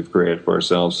messes that we've created for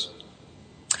ourselves.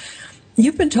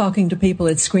 You've been talking to people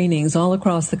at screenings all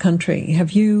across the country.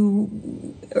 Have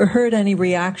you heard any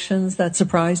reactions that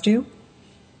surprised you?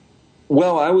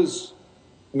 Well,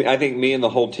 I think me and the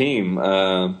whole team,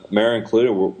 Mara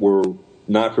included, were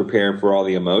not prepared for all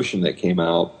the emotion that came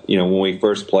out. When we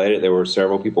first played it, there were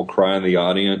several people crying in the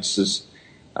audiences.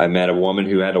 I met a woman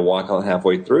who had to walk out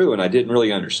halfway through, and I didn't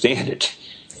really understand it.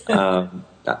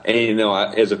 And,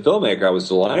 as a filmmaker, I was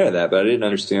delighted at that, but I didn't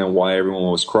understand why everyone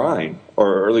was crying,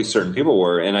 or at least certain people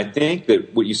were. And I think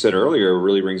that what you said earlier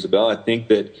really rings a bell. I think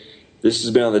that this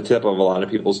has been on the tip of a lot of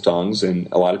people's tongues, and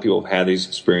a lot of people have had these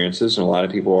experiences, and a lot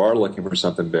of people are looking for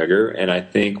something bigger. And I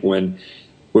think when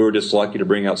we were just lucky to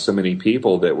bring out so many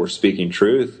people that were speaking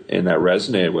truth and that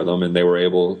resonated with them, and they were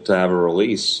able to have a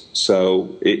release.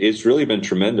 So it's really been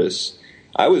tremendous.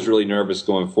 I was really nervous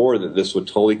going forward that this would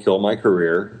totally kill my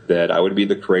career, that I would be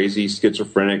the crazy,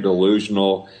 schizophrenic,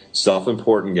 delusional,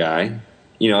 self-important guy.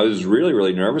 I was really,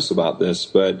 really nervous about this,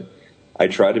 but I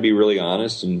tried to be really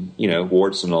honest and,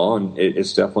 warts and all, and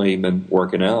it's definitely been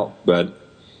working out. But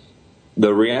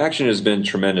the reaction has been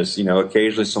tremendous.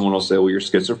 Occasionally someone will say, well, you're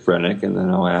schizophrenic. And then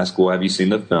I'll ask, well, have you seen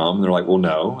the film? And they're like, well,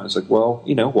 no. I was like, well,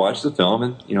 watch the film,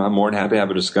 and, I'm more than happy to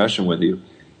have a discussion with you.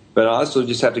 But I also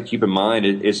just have to keep in mind,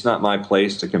 it's not my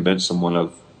place to convince someone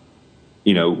of,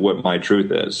 what my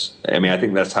truth is. I mean, I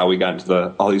think that's how we got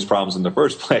into all these problems in the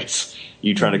first place.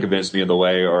 You trying to convince me of the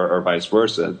way or vice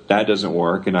versa. That doesn't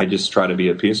work, and I just try to be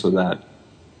at peace with that.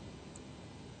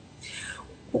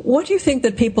 What do you think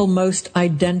that people most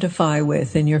identify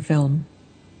with in your film?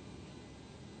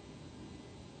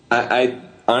 I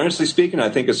honestly speaking, I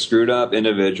think a screwed up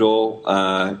individual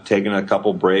taking a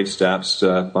couple brave steps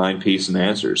to find peace and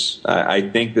answers. I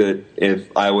think that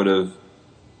if I would have,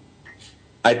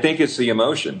 I think it's the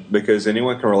emotion, because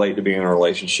anyone can relate to being in a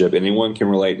relationship, anyone can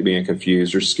relate to being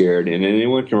confused or scared, and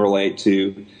anyone can relate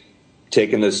to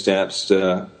taking those steps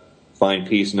to find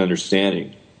peace and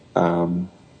understanding.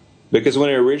 Because when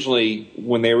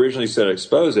they originally said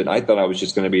expose it, I thought I was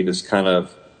just going to be this kind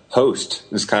of host,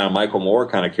 this kind of Michael Moore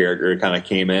kind of character. It kind of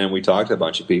came in and we talked to a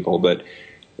bunch of people, but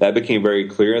that became very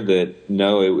clear that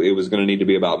no, it was going to need to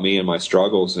be about me and my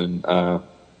struggles and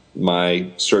my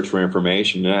search for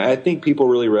information. And I think people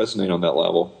really resonate on that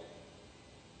level.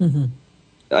 Mm-hmm.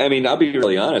 I mean, I'll be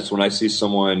really honest. When I see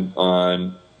someone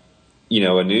on,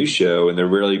 a news show and they're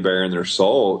really bearing their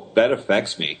soul, that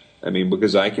affects me. I mean,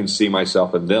 because I can see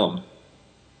myself in them.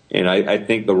 And I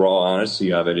think the raw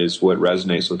honesty of it is what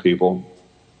resonates with people.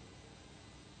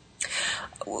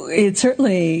 It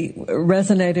certainly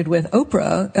resonated with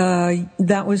Oprah.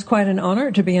 That was quite an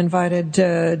honor to be invited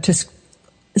to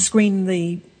screen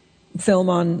the film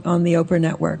on the Oprah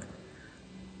network.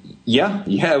 Yeah,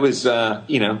 it was,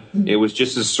 it was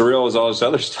just as surreal as all this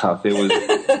other stuff. It was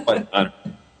quite an honor.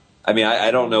 I mean, I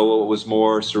don't know what was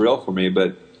more surreal for me,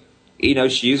 but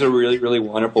she's a really, really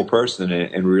wonderful person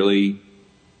and really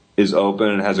is open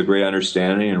and has a great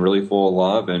understanding and really full of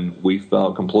love. And we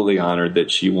felt completely honored that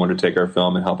she wanted to take our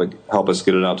film and help us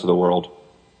get it out to the world.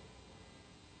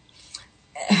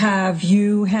 Have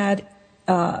you had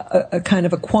a kind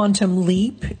of a quantum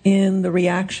leap in the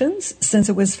reactions since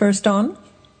it was first on?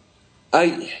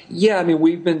 Yeah, I mean,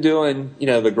 we've been doing,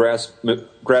 the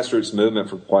grassroots movement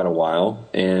for quite a while,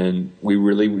 and we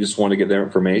just want to get their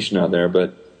information out there.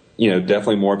 But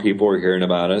definitely more people are hearing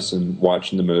about us and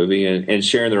watching the movie and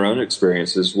sharing their own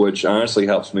experiences, which honestly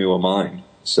helps me with mine.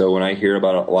 So when I hear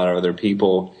about a lot of other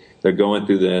people that are going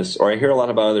through this, or I hear a lot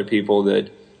about other people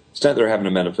that it's not that they're having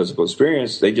a metaphysical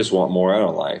experience, they just want more out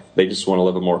of life. They just want to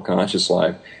live a more conscious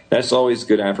life. That's always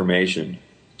good affirmation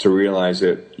to realize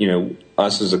that,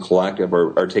 us as a collective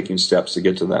are taking steps to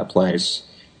get to that place.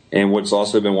 And what's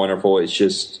also been wonderful,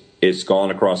 it's gone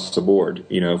across the board,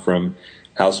 from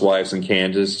housewives in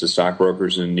Kansas to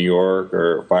stockbrokers in New York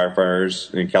or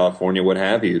firefighters in California, what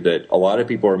have you, that a lot of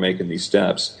people are making these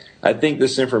steps. I think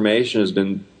this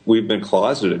information we've been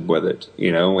closeted with it. We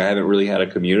haven't really had a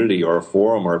community or a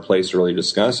forum or a place to really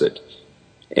discuss it.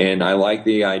 And I like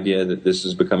the idea that this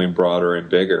is becoming broader and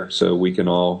bigger so we can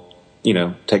all,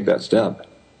 take that step.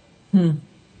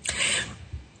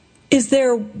 Is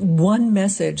there one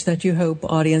message that you hope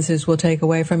audiences will take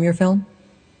away from your film?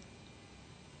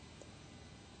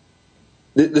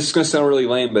 This is going to sound really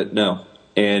lame, but no.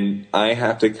 And I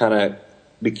have to kind of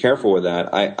be careful with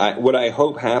that. What I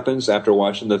hope happens after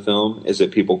watching the film is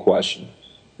that people question.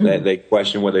 Mm-hmm. That they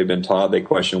question what they've been taught. They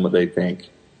question what they think.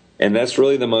 And that's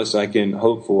really the most I can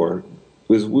hope for.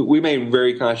 Because we made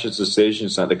very conscious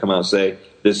decisions not to come out and say,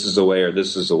 this is the way or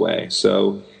this is the way.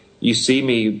 So you see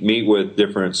me meet with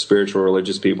different spiritual,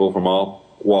 religious people from all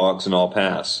walks and all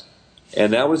paths.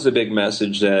 And that was the big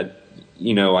message that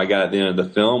I got at the end of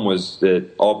the film, was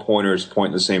that all pointers point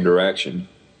in the same direction.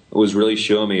 It was really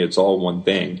showing me it's all one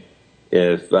thing.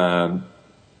 If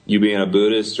you being a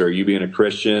Buddhist or you being a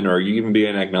Christian or you even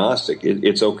being agnostic,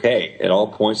 it's okay. It all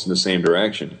points in the same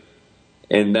direction.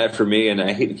 And that for me, and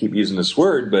I hate to keep using this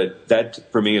word, but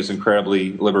that for me is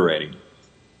incredibly liberating.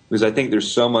 Because I think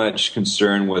there's so much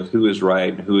concern with who is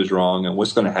right and who is wrong and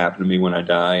what's going to happen to me when I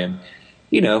die. And,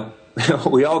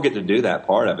 we all get to do that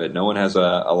part of it. No one has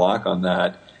a lock on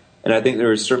that. And I think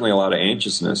there is certainly a lot of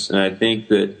anxiousness. And I think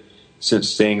that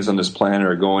since things on this planet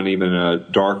are going even in a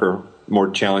darker, more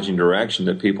challenging direction,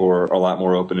 that people are a lot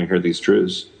more open to hear these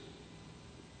truths.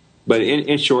 But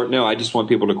in short, no, I just want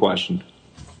people to question.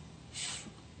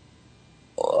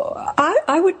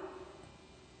 I would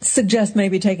suggest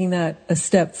maybe taking that a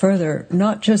step further,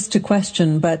 not just to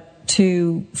question, but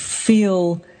to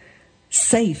feel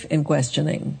safe in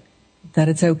questioning, that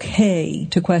it's okay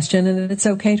to question and that it's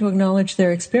okay to acknowledge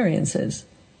their experiences.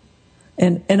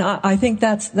 And I think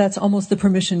that's almost the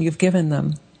permission you've given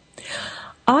them.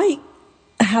 I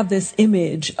have this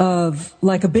image of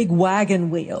like a big wagon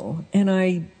wheel, and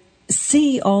I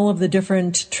see all of the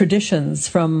different traditions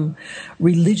from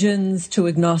religions to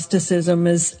agnosticism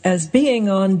as being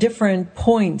on different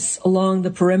points along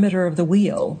the perimeter of the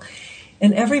wheel.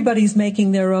 And everybody's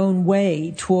making their own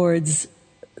way towards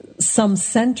some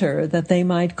center that they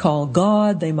might call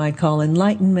God, they might call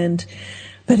enlightenment,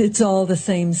 but it's all the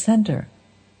same center.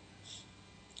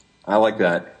 I like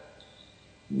that.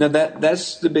 No,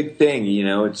 that's the big thing,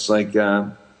 it's like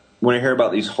when I hear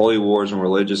about these holy wars and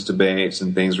religious debates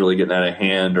and things really getting out of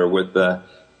hand, or with the,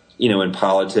 in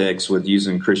politics, with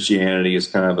using Christianity as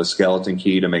kind of a skeleton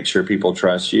key to make sure people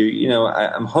trust you,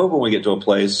 I'm hoping we get to a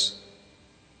place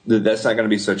that that's not going to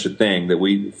be such a thing, that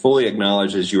we fully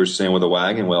acknowledge, as you were saying with the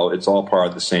wagon wheel, it's all part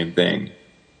of the same thing,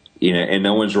 and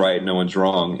no one's right, no one's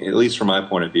wrong, at least from my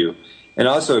point of view. And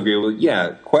I also agree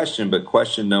with, question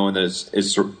knowing that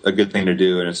it's a good thing to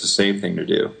do and it's a safe thing to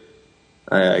do.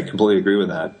 I completely agree with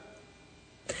that.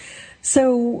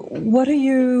 So what are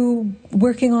you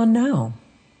working on now?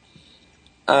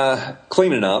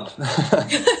 Cleaning up.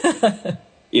 That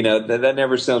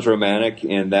never sounds romantic,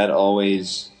 and that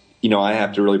always, I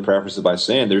have to really preface it by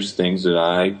saying there's things that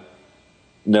I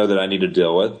know that I need to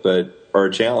deal with, but are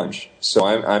a challenge. So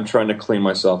I'm trying to clean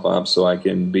myself up so I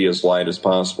can be as light as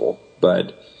possible.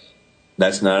 But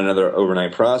that's not another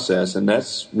overnight process, and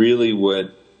that's really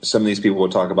what some of these people will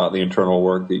talk about, the internal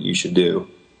work that you should do.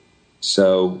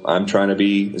 So I'm trying to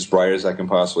be as bright as I can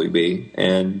possibly be,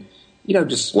 and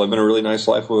just living a really nice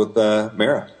life with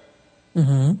Mara.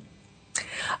 Mm-hmm.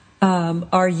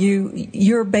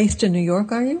 You're based in New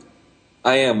York, are you?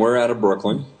 I am. We're out of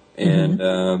Brooklyn, and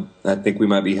I think we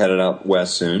might be headed out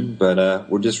west soon. But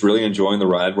we're just really enjoying the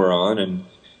ride we're on, and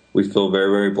we feel very,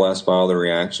 very blessed by all the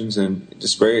reactions, and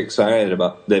just very excited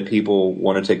about that people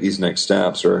want to take these next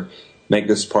steps or make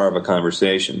this part of a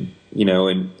conversation.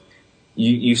 And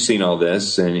you've seen all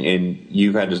this, and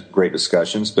you've had great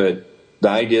discussions, but the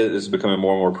idea that is becoming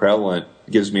more and more prevalent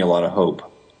gives me a lot of hope.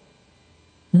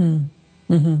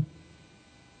 Mm-hmm. Mm-hmm.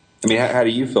 I mean, how do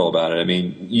you feel about it? I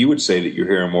mean, you would say that you're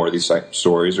hearing more of these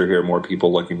stories or hearing more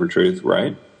people looking for truth,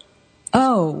 right?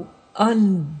 Oh,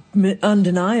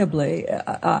 undeniably.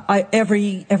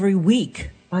 Every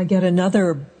week I get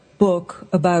another book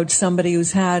about somebody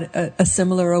who's had a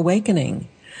similar awakening.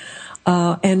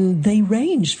 And they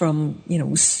range from,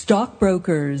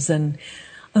 stockbrokers and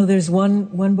there's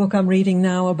one book I'm reading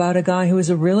now about a guy who is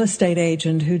a real estate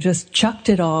agent who just chucked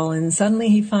it all, and suddenly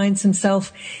he finds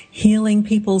himself healing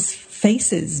people's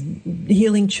faces,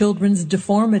 healing children's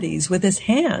deformities with his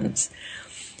hands.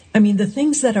 I mean, the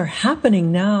things that are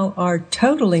happening now are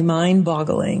totally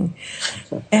mind-boggling.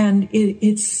 And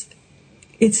it's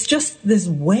just this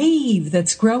wave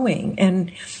that's growing.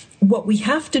 And what we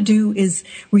have to do is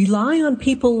rely on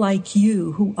people like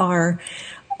you who are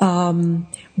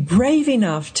brave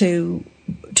enough to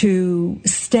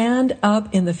stand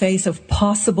up in the face of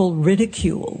possible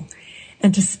ridicule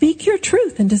and to speak your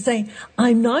truth and to say,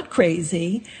 I'm not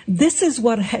crazy. This is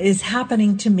what is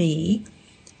happening to me.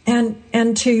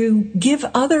 And to give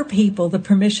other people the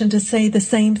permission to say the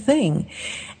same thing,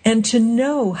 and to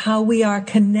know how we are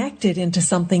connected into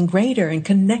something greater and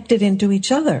connected into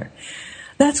each other.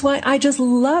 That's why I just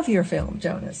love your film,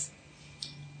 Jonas.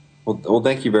 Well,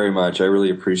 thank you very much. I really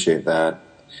appreciate that.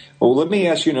 Well, let me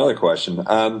ask you another question.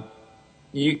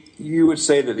 You would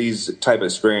say that these type of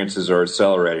experiences are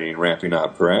accelerating and ramping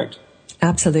up, correct?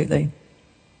 Absolutely.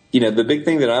 The big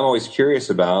thing that I'm always curious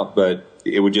about, but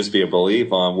it would just be a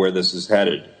belief on where this is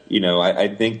headed. I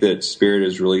think that Spirit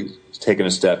is really taking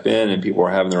a step in, and people are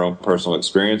having their own personal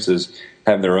experiences,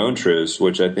 having their own truths,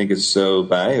 which I think is so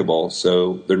valuable.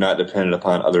 So they're not dependent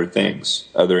upon other things,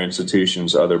 other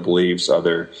institutions, other beliefs,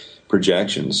 other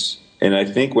projections. And I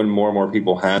think when more and more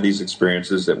people have these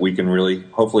experiences, that we can really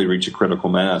hopefully reach a critical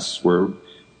mass where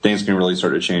things can really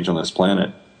start to change on this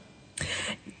planet.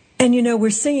 And we're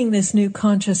seeing this new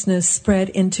consciousness spread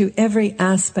into every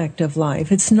aspect of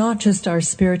life. It's not just our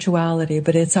spirituality,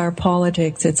 but it's our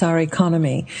politics, it's our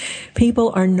economy.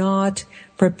 People are not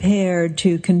prepared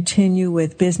to continue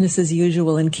with business as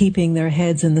usual and keeping their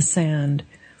heads in the sand.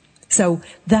 So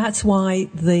that's why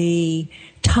the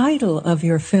title of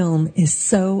your film is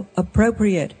so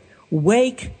appropriate.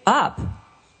 Wake up.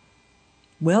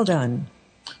 Well done.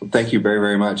 Thank you very,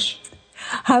 very much.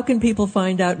 How can people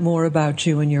find out more about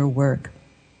you and your work?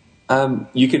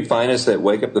 You can find us at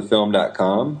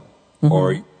wakeupthefilm.com,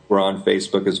 or we're on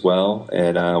Facebook as well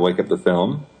at Wake Up the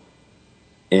Film.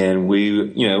 And we,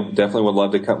 definitely would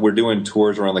love to come. We're doing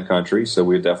tours around the country, so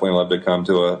we'd definitely love to come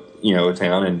to a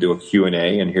town and do a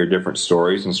Q&A and hear different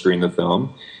stories and screen the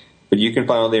film. But you can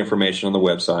find all the information on the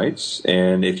websites,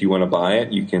 and if you want to buy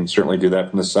it, you can certainly do that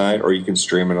from the site, or you can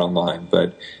stream it online.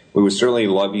 But we would certainly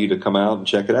love you to come out and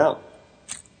check it out.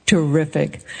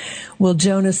 Terrific. Well,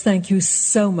 Jonas, thank you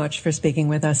so much for speaking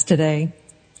with us today.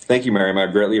 Thank you, Miriam. I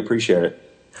greatly appreciate it.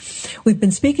 We've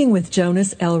been speaking with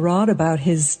Jonas Elrod about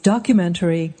his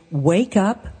documentary, Wake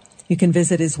Up. You can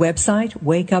visit his website,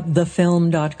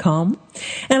 wakeupthefilm.com.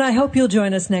 And I hope you'll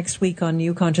join us next week on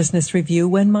New Consciousness Review,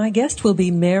 when my guest will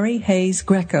be Mary Hayes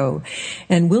Greco,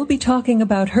 and we'll be talking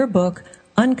about her book,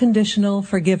 Unconditional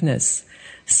Forgiveness.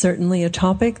 Certainly a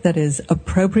topic that is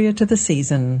appropriate to the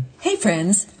season. Hey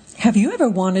friends, have you ever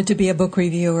wanted to be a book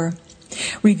reviewer?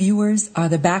 Reviewers are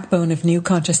the backbone of New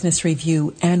Consciousness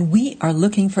Review, and we are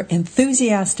looking for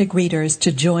enthusiastic readers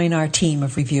to join our team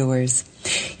of reviewers.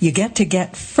 You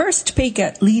get first peek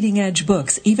at leading-edge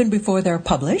books even before they're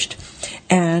published,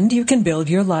 and you can build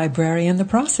your library in the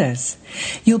process.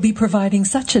 You'll be providing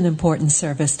such an important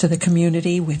service to the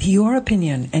community with your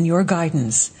opinion and your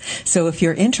guidance. So if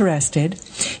you're interested,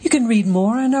 you can read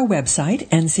more on our website,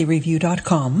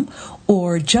 ncreview.com,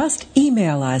 or just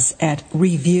email us at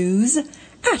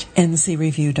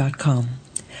reviews@ncreview.com.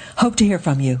 Hope to hear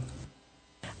from you.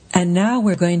 And now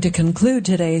we're going to conclude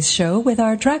today's show with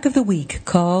our track of the week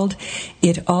called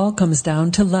It All Comes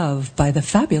Down to Love by the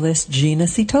fabulous Gina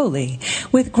Citoli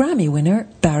with Grammy winner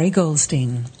Barry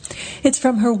Goldstein. It's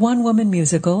from her one-woman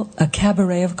musical, A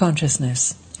Cabaret of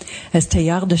Consciousness. As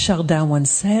Teilhard de Chardin once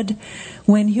said,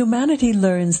 when humanity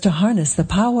learns to harness the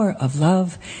power of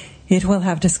love, it will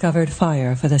have discovered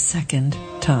fire for the second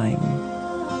time.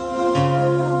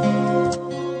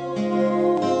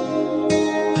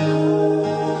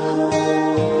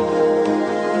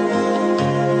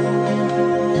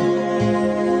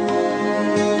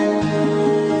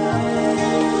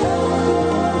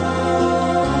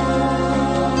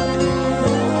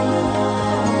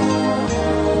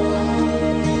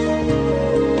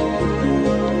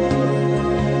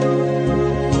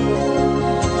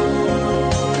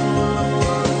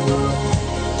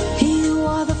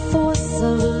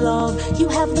 You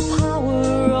have the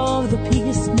power of the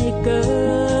peacemaker.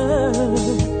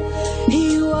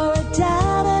 You are a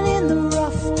diamond in the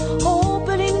rough,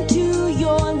 opening to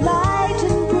your light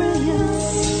and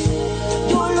brilliance.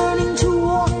 You're learning to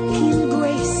walk in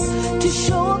grace, to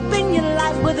show up in your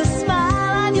life with a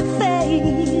smile on your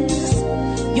face.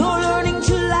 You're learning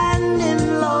to land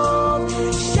in love,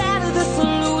 shatter this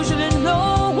illusion and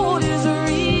know what is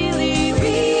really real.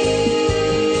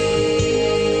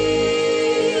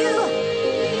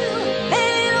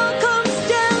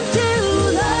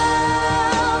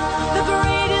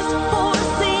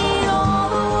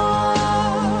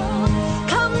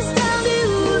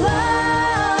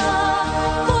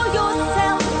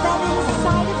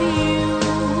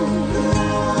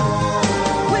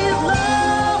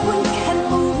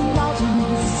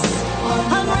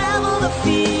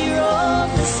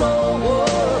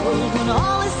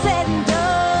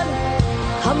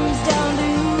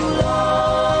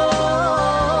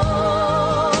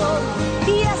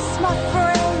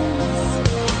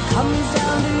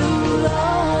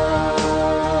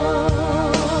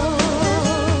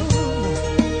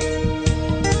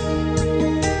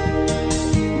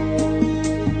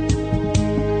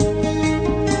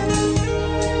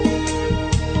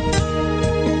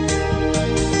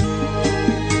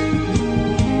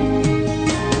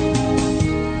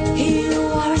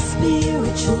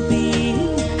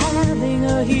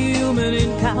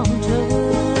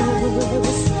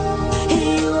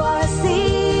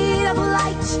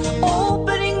 Oh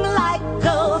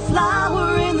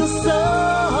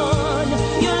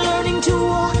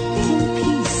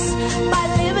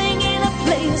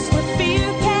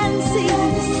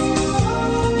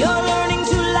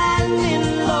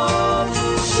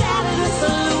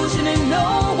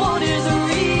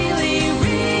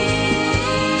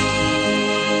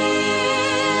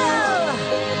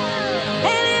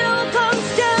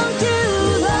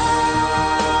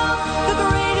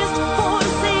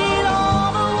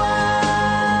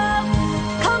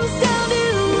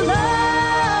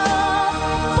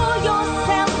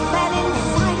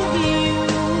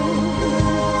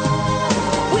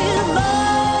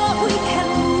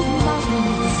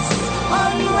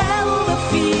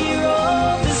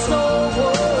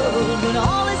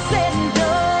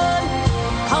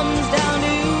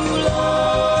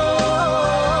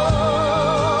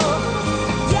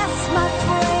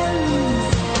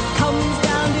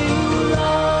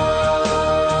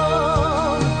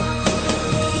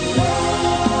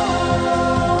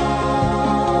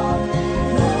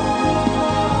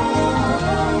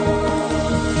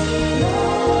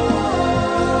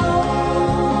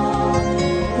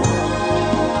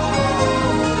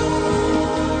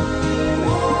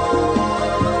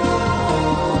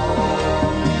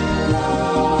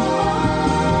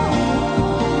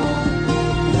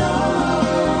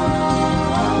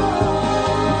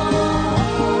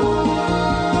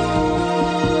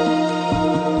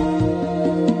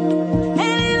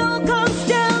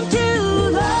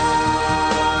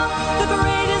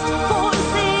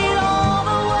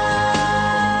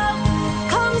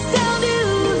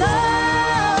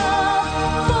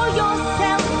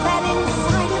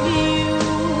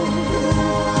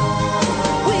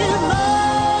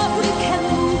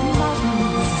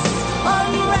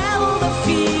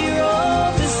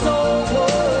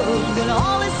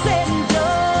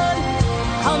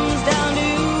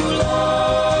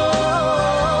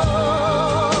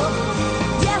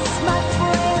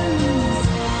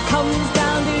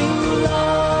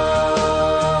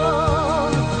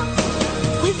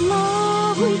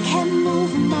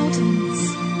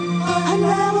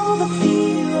unravel the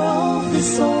fear of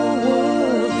this old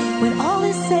world. When all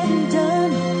is said and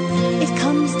done, it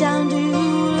comes down to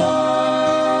love.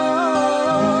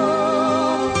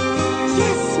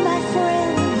 Yes, my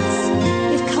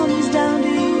friends, it comes down to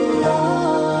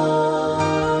love.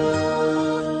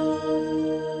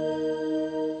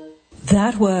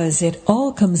 That was It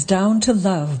All Comes Down to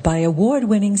Love by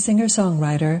award-winning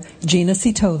singer-songwriter Gina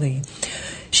Sitoli.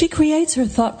 She creates her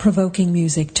thought-provoking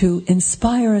music to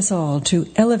inspire us all to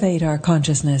elevate our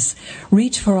consciousness,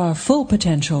 reach for our full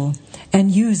potential,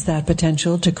 and use that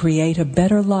potential to create a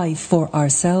better life for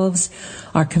ourselves,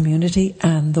 our community,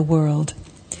 and the world.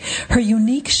 Her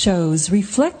unique shows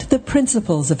reflect the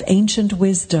principles of ancient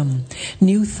wisdom,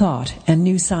 new thought, and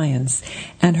new science,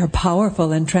 and her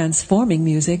powerful and transforming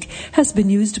music has been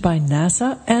used by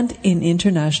NASA and in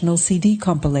international CD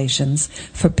compilations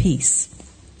for peace.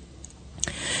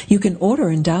 You can order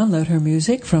and download her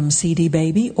music from CD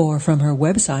Baby or from her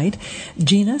website,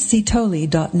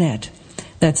 ginacitoli.net.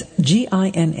 That's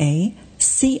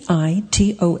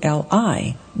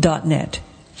GINACITOLI.net.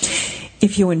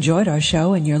 If you enjoyed our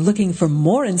show and you're looking for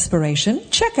more inspiration,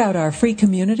 check out our free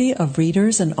community of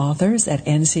readers and authors at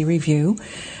NC Review,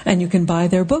 and you can buy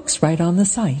their books right on the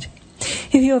site.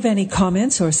 If you have any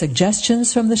comments or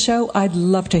suggestions from the show, I'd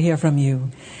love to hear from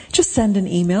you. Just send an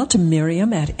email to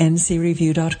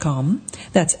Miriam@ncreview.com.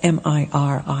 That's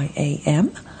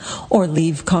MIRIAM. Or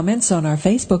leave comments on our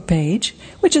Facebook page,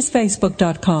 which is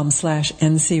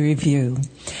facebook.com/NCReview.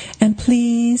 And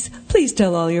please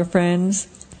tell all your friends.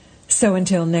 So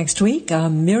until next week,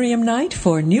 I'm Miriam Knight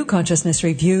for New Consciousness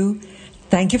Review.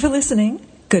 Thank you for listening.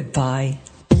 Goodbye.